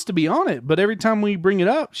 She wants to be on it, but every time we bring it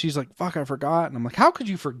up, she's like, "Fuck, I forgot." And I'm like, "How could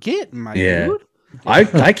you forget, my dude?"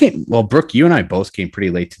 I came. Well, Brooke, you and I both came pretty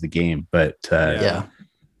late to the game, but Yeah.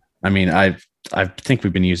 I mean, I think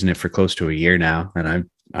we've been using it for close to a year now, and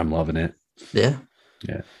I'm loving it. Yeah.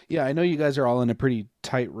 Yeah, I know you guys are all in a pretty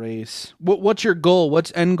tight race. What's your goal?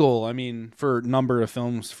 What's end goal? I mean, for number of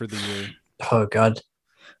films for the year. Oh God.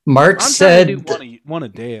 Mark I'm said trying to do one a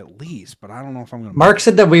day at least, but I don't know if I'm gonna. Mark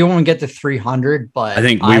said that we won't get to 300, but I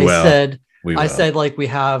think we will. I said like we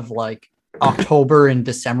have like October and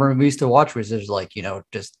December movies to watch, which is like, you know,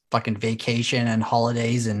 just fucking vacation and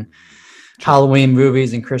holidays and Halloween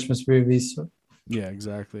movies and Christmas movies. Yeah,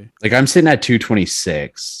 exactly. Like I'm sitting at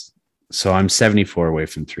 226, so I'm 74 away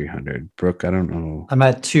from 300. Brooke, I don't know. I'm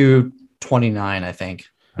at 229, I think.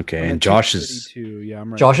 Okay, and Josh is yeah,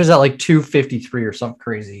 I'm right. Josh is at like 253 or something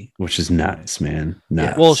crazy, which is nuts, man.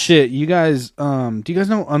 Nuts. Well, shit, you guys. Do you guys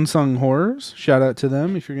know Unsung Horrors? Shout out to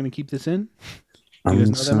them if you're gonna keep this in. Do you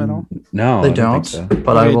guys know them at all? No, they don't. think so.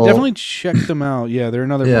 But I will definitely check them out. Yeah, they're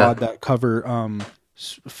another pod that cover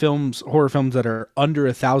horror films that are under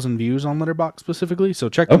 1,000 views on Letterboxd specifically. So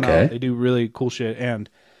check them out. They do really cool shit. And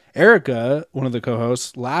Erica, one of the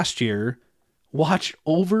co-hosts, last year watched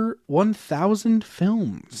over 1,000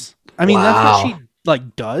 films. I mean, that's what she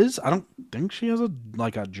like does. I don't think she has a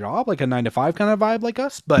job, like a 9-to-5 kind of vibe like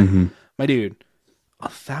us. But my dude,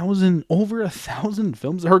 over 1,000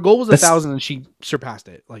 films. Her goal was 1,000, and she surpassed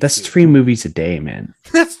it. Like that's 3 movies a day, man.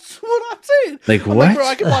 That's what I'm saying. Like what? Like, bro,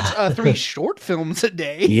 I could watch 3 short films a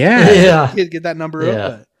day. Yeah. Get that number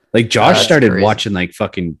up. Like Josh started watching like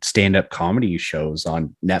fucking stand-up comedy shows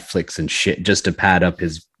on Netflix and shit just to pad up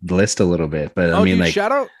his list a little bit. But I mean, like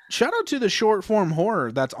shout out to the short form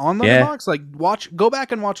horror that's on Letterboxd. Like go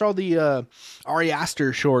back and watch all the Ari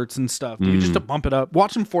Aster shorts and stuff, dude, just to bump it up.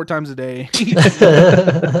 Watch them 4 times a day. He's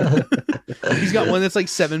got one that's like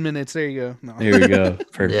 7 minutes. There you go. No. There we go.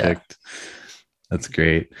 Perfect. That's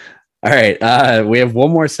great. All right. We have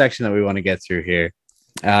one more section that we want to get through here.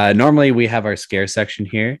 Normally we have our scare section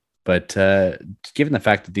here, but given the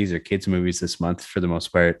fact that these are kids movies this month for the most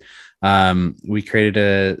part, we created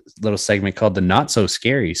a little segment called the not so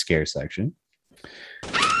scary scare section.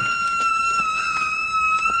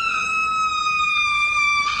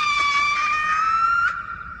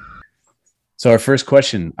 So our first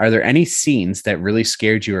question, are there any scenes that really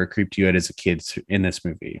scared you or creeped you out as a kid in this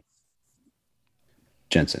movie?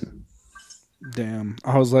 Jensen. Damn.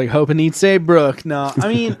 I was like hoping he'd say Brooke. No, I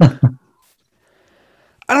mean, I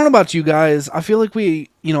don't know about you guys. I feel like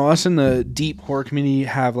we, us in the deep horror community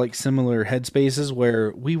have like similar headspaces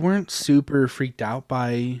where we weren't super freaked out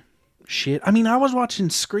by shit. I mean, I was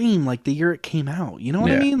watching Scream like the year it came out. You know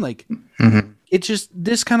what I mean? Like, it's just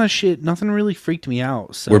this kind of shit. Nothing really freaked me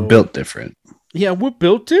out. So we're built different. Yeah, we're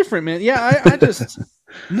built different, man. Yeah, I just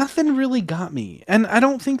nothing really got me, and I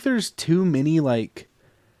don't think there's too many like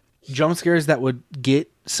jump scares that would get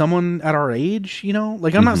someone at our age,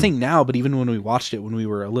 like I'm not saying now, but even when we watched it when we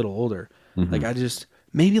were a little older, like I just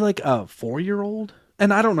maybe like a 4-year-old.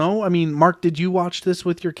 And I don't know. I mean, Mark, did you watch this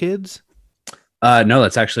with your kids? No,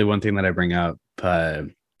 that's actually one thing that I bring up.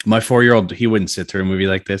 My 4-year-old, he wouldn't sit through a movie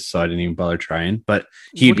like this, so I didn't even bother trying, but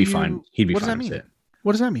he'd be fine. He'd be fine with it.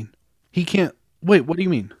 What does that mean? He can't wait. What do you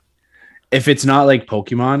mean? If it's not like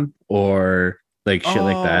Pokemon or like shit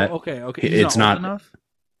like that. Okay. It's not enough.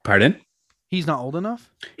 Pardon? He's not old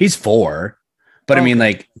enough? He's 4. But I mean,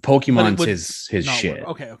 like, Pokemon's his shit.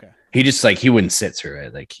 Okay. He just, like, he wouldn't sit through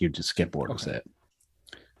it. Like, he'd just get bored with it.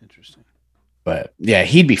 Interesting. But, yeah,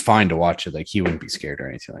 he'd be fine to watch it. Like, he wouldn't be scared or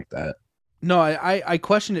anything like that. No, I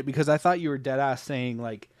questioned it because I thought you were dead ass saying,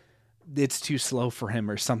 like, it's too slow for him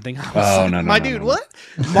or something. No, dude, what?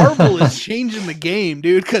 Marvel is changing the game,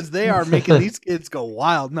 dude, because they are making these kids go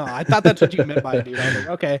wild. No, I thought that's what you meant by it, dude. I was like,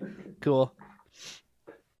 okay, cool.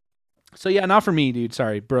 So yeah, not for me, dude.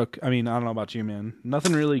 Sorry, Brooke. I mean, I don't know about you, man.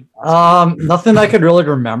 Nothing really. Nothing I could really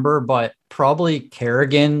remember, but probably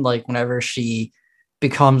Kerrigan. Like whenever she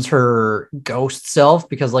becomes her ghost self,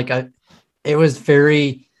 because like it was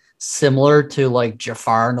very similar to like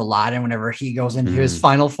Jafar and Aladdin whenever he goes into his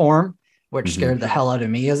final form, which scared the hell out of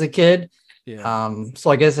me as a kid. Yeah.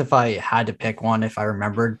 So I guess if I had to pick one, if I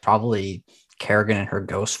remembered, probably Kerrigan in her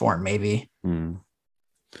ghost form, maybe.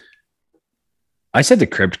 I said the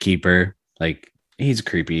Crypt Keeper, like he's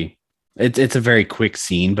creepy. It's a very quick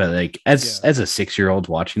scene, but like as a 6-year-old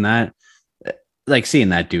watching that, like seeing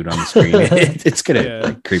that dude on the screen, it's gonna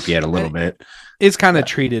like, creep you out a little bit. It's kind of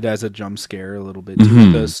treated as a jump scare a little bit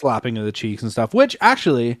too, the slapping of the cheeks and stuff. Which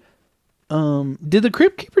actually, did the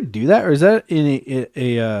Crypt Keeper do that, or is that in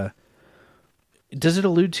a does it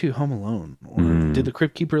allude to Home Alone, or did the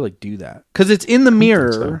Crypt Keeper like do that? Because it's in the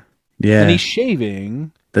mirror, and he's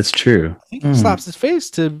shaving. That's true. I think he slaps his face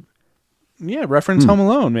to Yeah, reference Home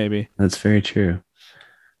Alone, maybe. That's very true.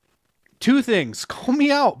 2 things. Call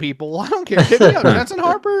me out, people. I don't care. Hit me up, Jensen,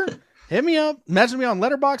 Harper. Hit me up. Message me on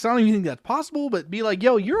Letterboxd. I don't even think that's possible, but be like,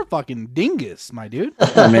 yo, you're a fucking dingus, my dude.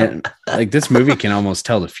 Oh, man, like this movie can almost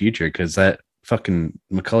tell the future because that fucking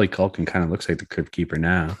Macaulay Culkin kind of looks like the Crypt Keeper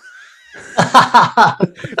now.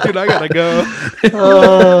 Dude, I gotta go.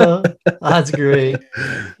 That's great.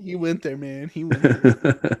 He went there, man. He went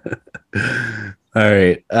there. All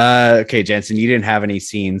right. Okay, Jensen, you didn't have any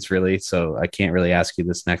scenes really, so I can't really ask you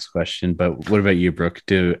this next question. But what about you, Brooke?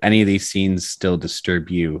 Do any of these scenes still disturb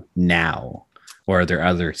you now, or are there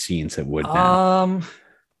other scenes that would now?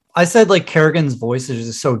 I said like Kerrigan's voice is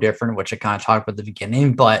just so different, which I kind of talked about at the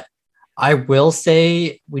beginning. But I will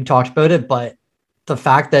say we talked about it, but the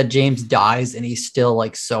fact that James dies and he's still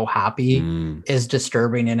like so happy is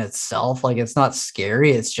disturbing in itself. Like it's not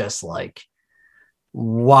scary. It's just like,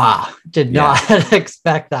 wow, did not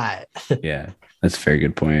expect that. Yeah, that's a very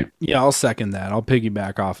good point. Yeah, I'll second that. I'll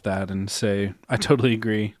piggyback off that and say I totally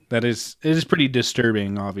agree. It is pretty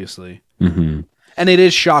disturbing, obviously. Mm-hmm. And it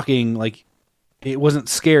is shocking. Like it wasn't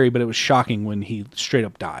scary, but it was shocking when he straight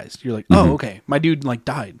up dies. You're like, oh, okay, my dude like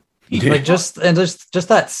died. Like just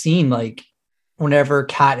that scene, like whenever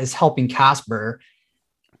Kat is helping Casper,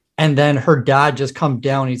 and then her dad just come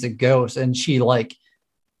down, he's a ghost, and she's like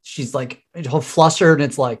flustered, and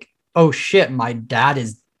it's like, oh shit, my dad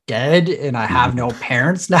is dead, and I have no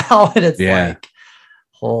parents now, and it's like,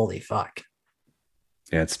 holy fuck.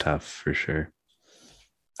 Yeah, it's tough for sure.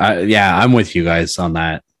 Yeah, I'm with you guys on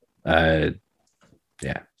that. Yeah,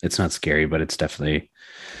 it's not scary, but it's definitely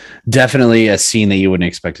a scene that you wouldn't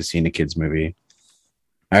expect to see in a kid's movie.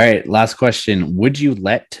 All right, last question. Would you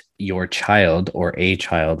let your child or a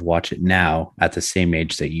child watch it now at the same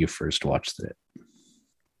age that you first watched it?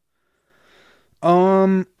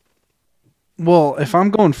 Well, if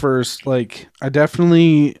I'm going first, like I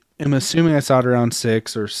definitely am assuming I saw it around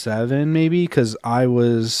 6 or 7, maybe, because I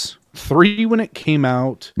was 3 when it came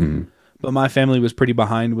out, but my family was pretty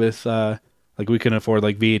behind with like we couldn't afford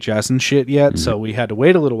like VHS and shit yet, so we had to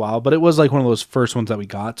wait a little while. But it was like one of those first ones that we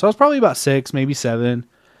got, so I was probably about 6, maybe 7.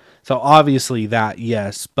 So obviously that,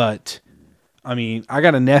 yes, but I mean, I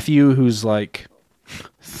got a nephew who's like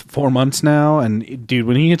 4 months now, and dude,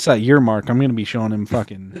 when he hits that year mark, I'm gonna be showing him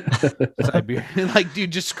fucking like,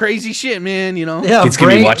 dude, just crazy shit, man. You know? Yeah,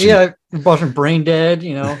 watching Brain Dead.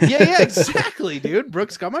 You know? yeah, exactly, dude.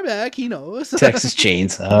 Brooks got my back. He knows. Texas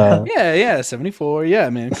Chainsaw. Yeah, 74. Yeah,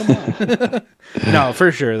 man, come on. No,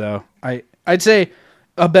 for sure though. I'd say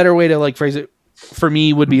a better way to like phrase it for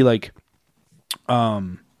me would be like,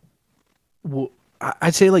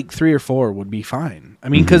 I'd say like 3 or 4 would be fine. I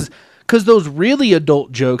mean, because those really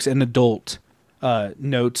adult jokes and adult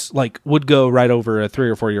notes like would go right over a 3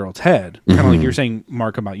 or 4 year old's head. Kind of like you're saying,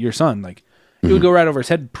 Mark, about your son. Like it would go right over his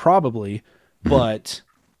head probably, but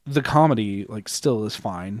the comedy like still is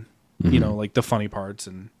fine. You know, like the funny parts.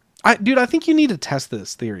 And I think you need to test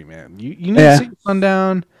this theory, man. You need to sit your son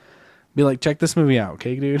down, be like, check this movie out,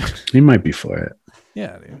 okay, dude? He might be for it.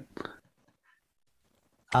 Yeah, dude.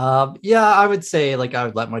 Yeah, I would say like I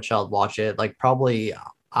would let my child watch it. Like probably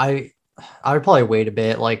I would probably wait a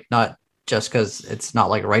bit, like not just because it's not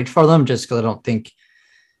like right for them, just because I don't think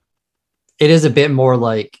it is a bit more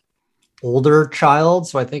like older child.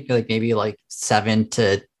 So I think like maybe like 7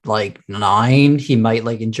 to like 9, he might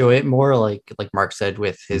like enjoy it more. Like Mark said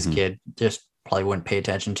with his kid, just probably wouldn't pay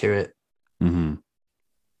attention to it. Very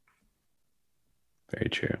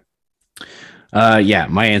true. Yeah,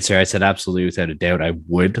 my answer, I said absolutely without a doubt I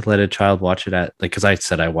would let a child watch it at, like, because I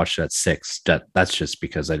said I watched it at 6. That's just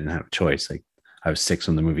because I didn't have a choice. Like I was 6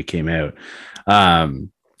 when the movie came out.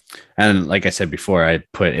 And like I said before, I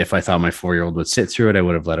put, if I thought my 4-year-old would sit through it, I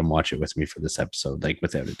would have let him watch it with me for this episode, like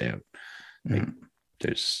without a doubt. Like,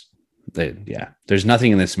 there's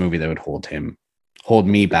nothing in this movie that would hold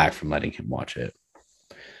me back from letting him watch it.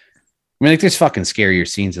 I mean, like, there's fucking scarier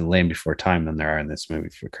scenes in Land Before Time than there are in this movie,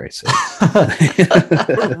 for Christ's sake.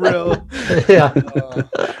 For real. Yeah.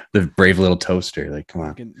 The brave little toaster. Like, come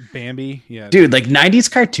on. Bambi. Yeah. Dude, like,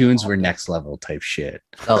 90s cartoons were next level type shit.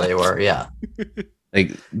 Oh, they were. Yeah.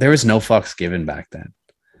 Like, there was no fucks given back then.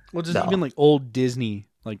 Well, just even like old Disney,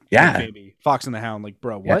 like, Baby, Fox and the Hound. Like,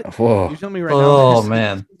 bro, what? Yeah. Whoa. You tell me right now. Oh,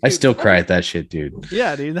 man. Dude, I still cry at that shit, dude.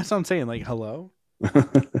 Yeah, dude. That's what I'm saying. Like, hello?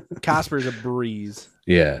 Casper's a breeze.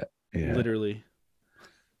 Yeah. Literally.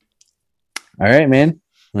 All right, man.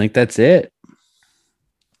 I think that's it.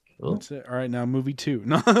 Cool. That's it. All right, now movie 2.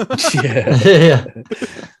 No. Yeah.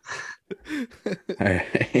 All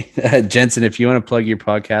right. Jensen, if you want to plug your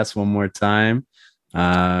podcast one more time,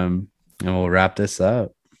 and we'll wrap this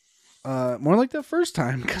up. More like the first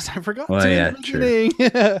time because I forgot Well, to yeah, in the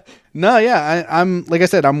beginning. No, yeah, I'm like I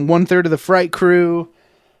said, I'm 1/3 of the Fright Crew.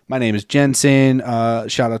 My name is Jensen.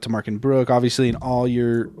 Shout out to Mark and Brooke, obviously, and all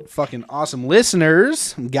your fucking awesome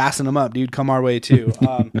listeners. I'm gassing them up, dude. Come our way too.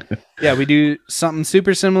 Yeah, we do something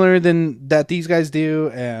super similar than that these guys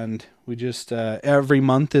do, and we just every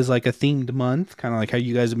month is like a themed month, kind of like how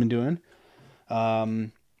you guys have been doing.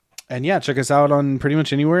 And yeah, check us out on pretty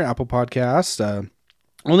much anywhere, Apple Podcasts.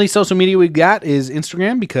 Only social media we got is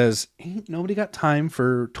Instagram because ain't nobody got time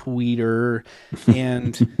for Twitter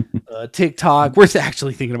and TikTok. We're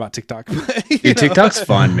actually thinking about TikTok. Dude, TikTok's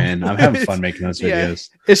fun, man. I'm having fun making those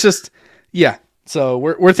videos. It's just, yeah. So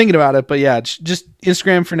we're thinking about it, but yeah, just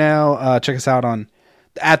Instagram for now. Check us out on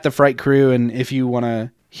at the Fright Crew, and if you want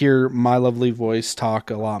to hear my lovely voice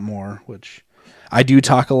talk a lot more, which I do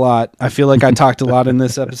talk a lot. I feel like I talked a lot in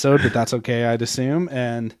this episode, but that's okay, I'd assume.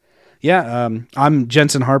 And yeah, I'm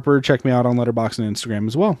Jensen Harper. Check me out on Letterboxd and Instagram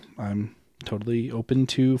as well. I'm totally open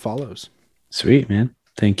to follows. Sweet, man.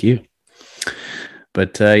 Thank you.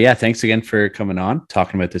 But yeah, thanks again for coming on,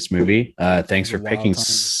 talking about this movie. Thanks for picking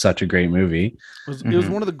such a great movie. It was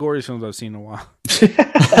one of the goriest films I've seen in a while.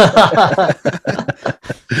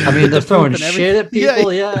 I mean, they're throwing shit at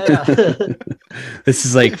people. Yeah. This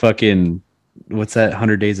is like fucking, what's that,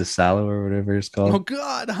 100 Days of Sallow or whatever it's called? Oh,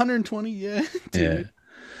 God, 120, yeah. Dude. Yeah.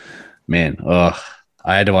 Man, I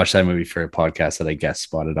had to watch that movie for a podcast that I guest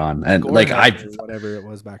spotted on, and whatever it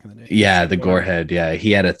was back in the day. Yeah, the Gorehead. Yeah,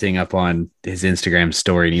 he had a thing up on his Instagram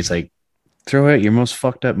story, and he's like, "Throw out your most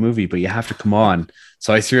fucked up movie, but you have to come on."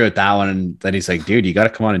 So I threw out that one, and then he's like, "Dude, you got to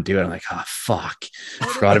come on and do it." I'm like, "Oh fuck, I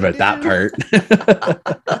forgot about that part."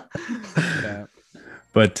 Yeah.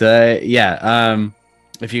 But yeah.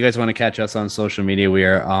 If you guys want to catch us on social media, we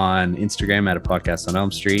are on Instagram at A Podcast on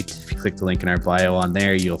Elm Street. If you click the link in our bio on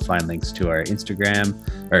there, you'll find links to our Instagram,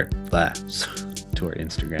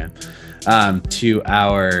 to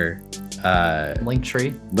our link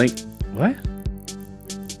tree.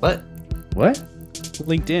 What?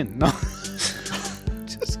 LinkedIn. No.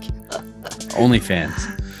 Just kidding. OnlyFans.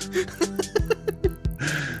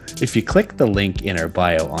 If you click the link in our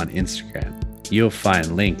bio on Instagram, you'll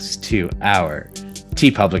find links to our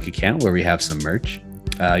TeePublic account where we have some merch.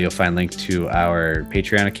 You'll find links to our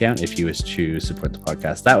Patreon account if you wish to support the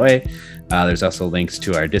podcast that way. There's also links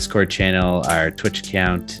to our Discord channel, our Twitch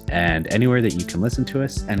account, and anywhere that you can listen to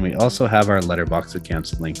us. And we also have our Letterboxd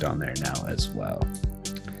accounts linked on there now as well.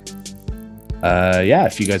 Yeah,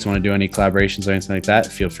 if you guys want to do any collaborations or anything like that,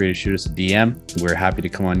 feel free to shoot us a DM. We're happy to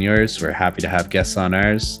come on yours. We're happy to have guests on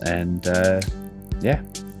ours. And yeah,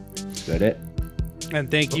 that's about it. And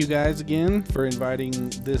thank you guys again for inviting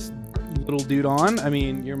this little dude on. I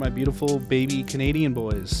mean, you're my beautiful baby Canadian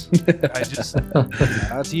boys. Shout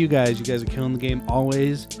out to you guys. You guys are killing the game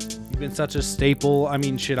always. You've been such a staple. I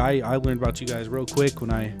mean, shit, I learned about you guys real quick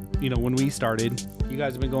when we started. You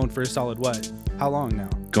guys have been going for a solid what? How long now?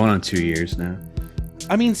 Going on 2 years now.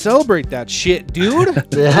 I mean, celebrate that shit, dude. Yeah.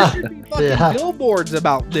 There should be fucking billboards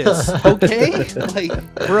about this, okay? Like,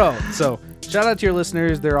 bro. So shout out to your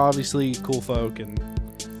listeners. They're obviously cool folk, and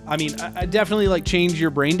I mean, I definitely like change your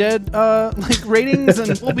brain dead like ratings,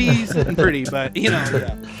 and we'll be sitting pretty. But yeah.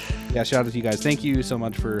 Shout out to you guys. Thank you so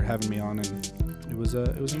much for having me on, and it was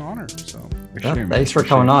an honor. So thanks for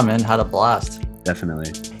coming on, man. Had a blast.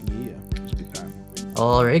 Definitely. Yeah, it was a good time.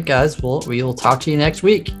 All right, guys. Well, we will talk to you next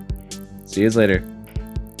week. See you later.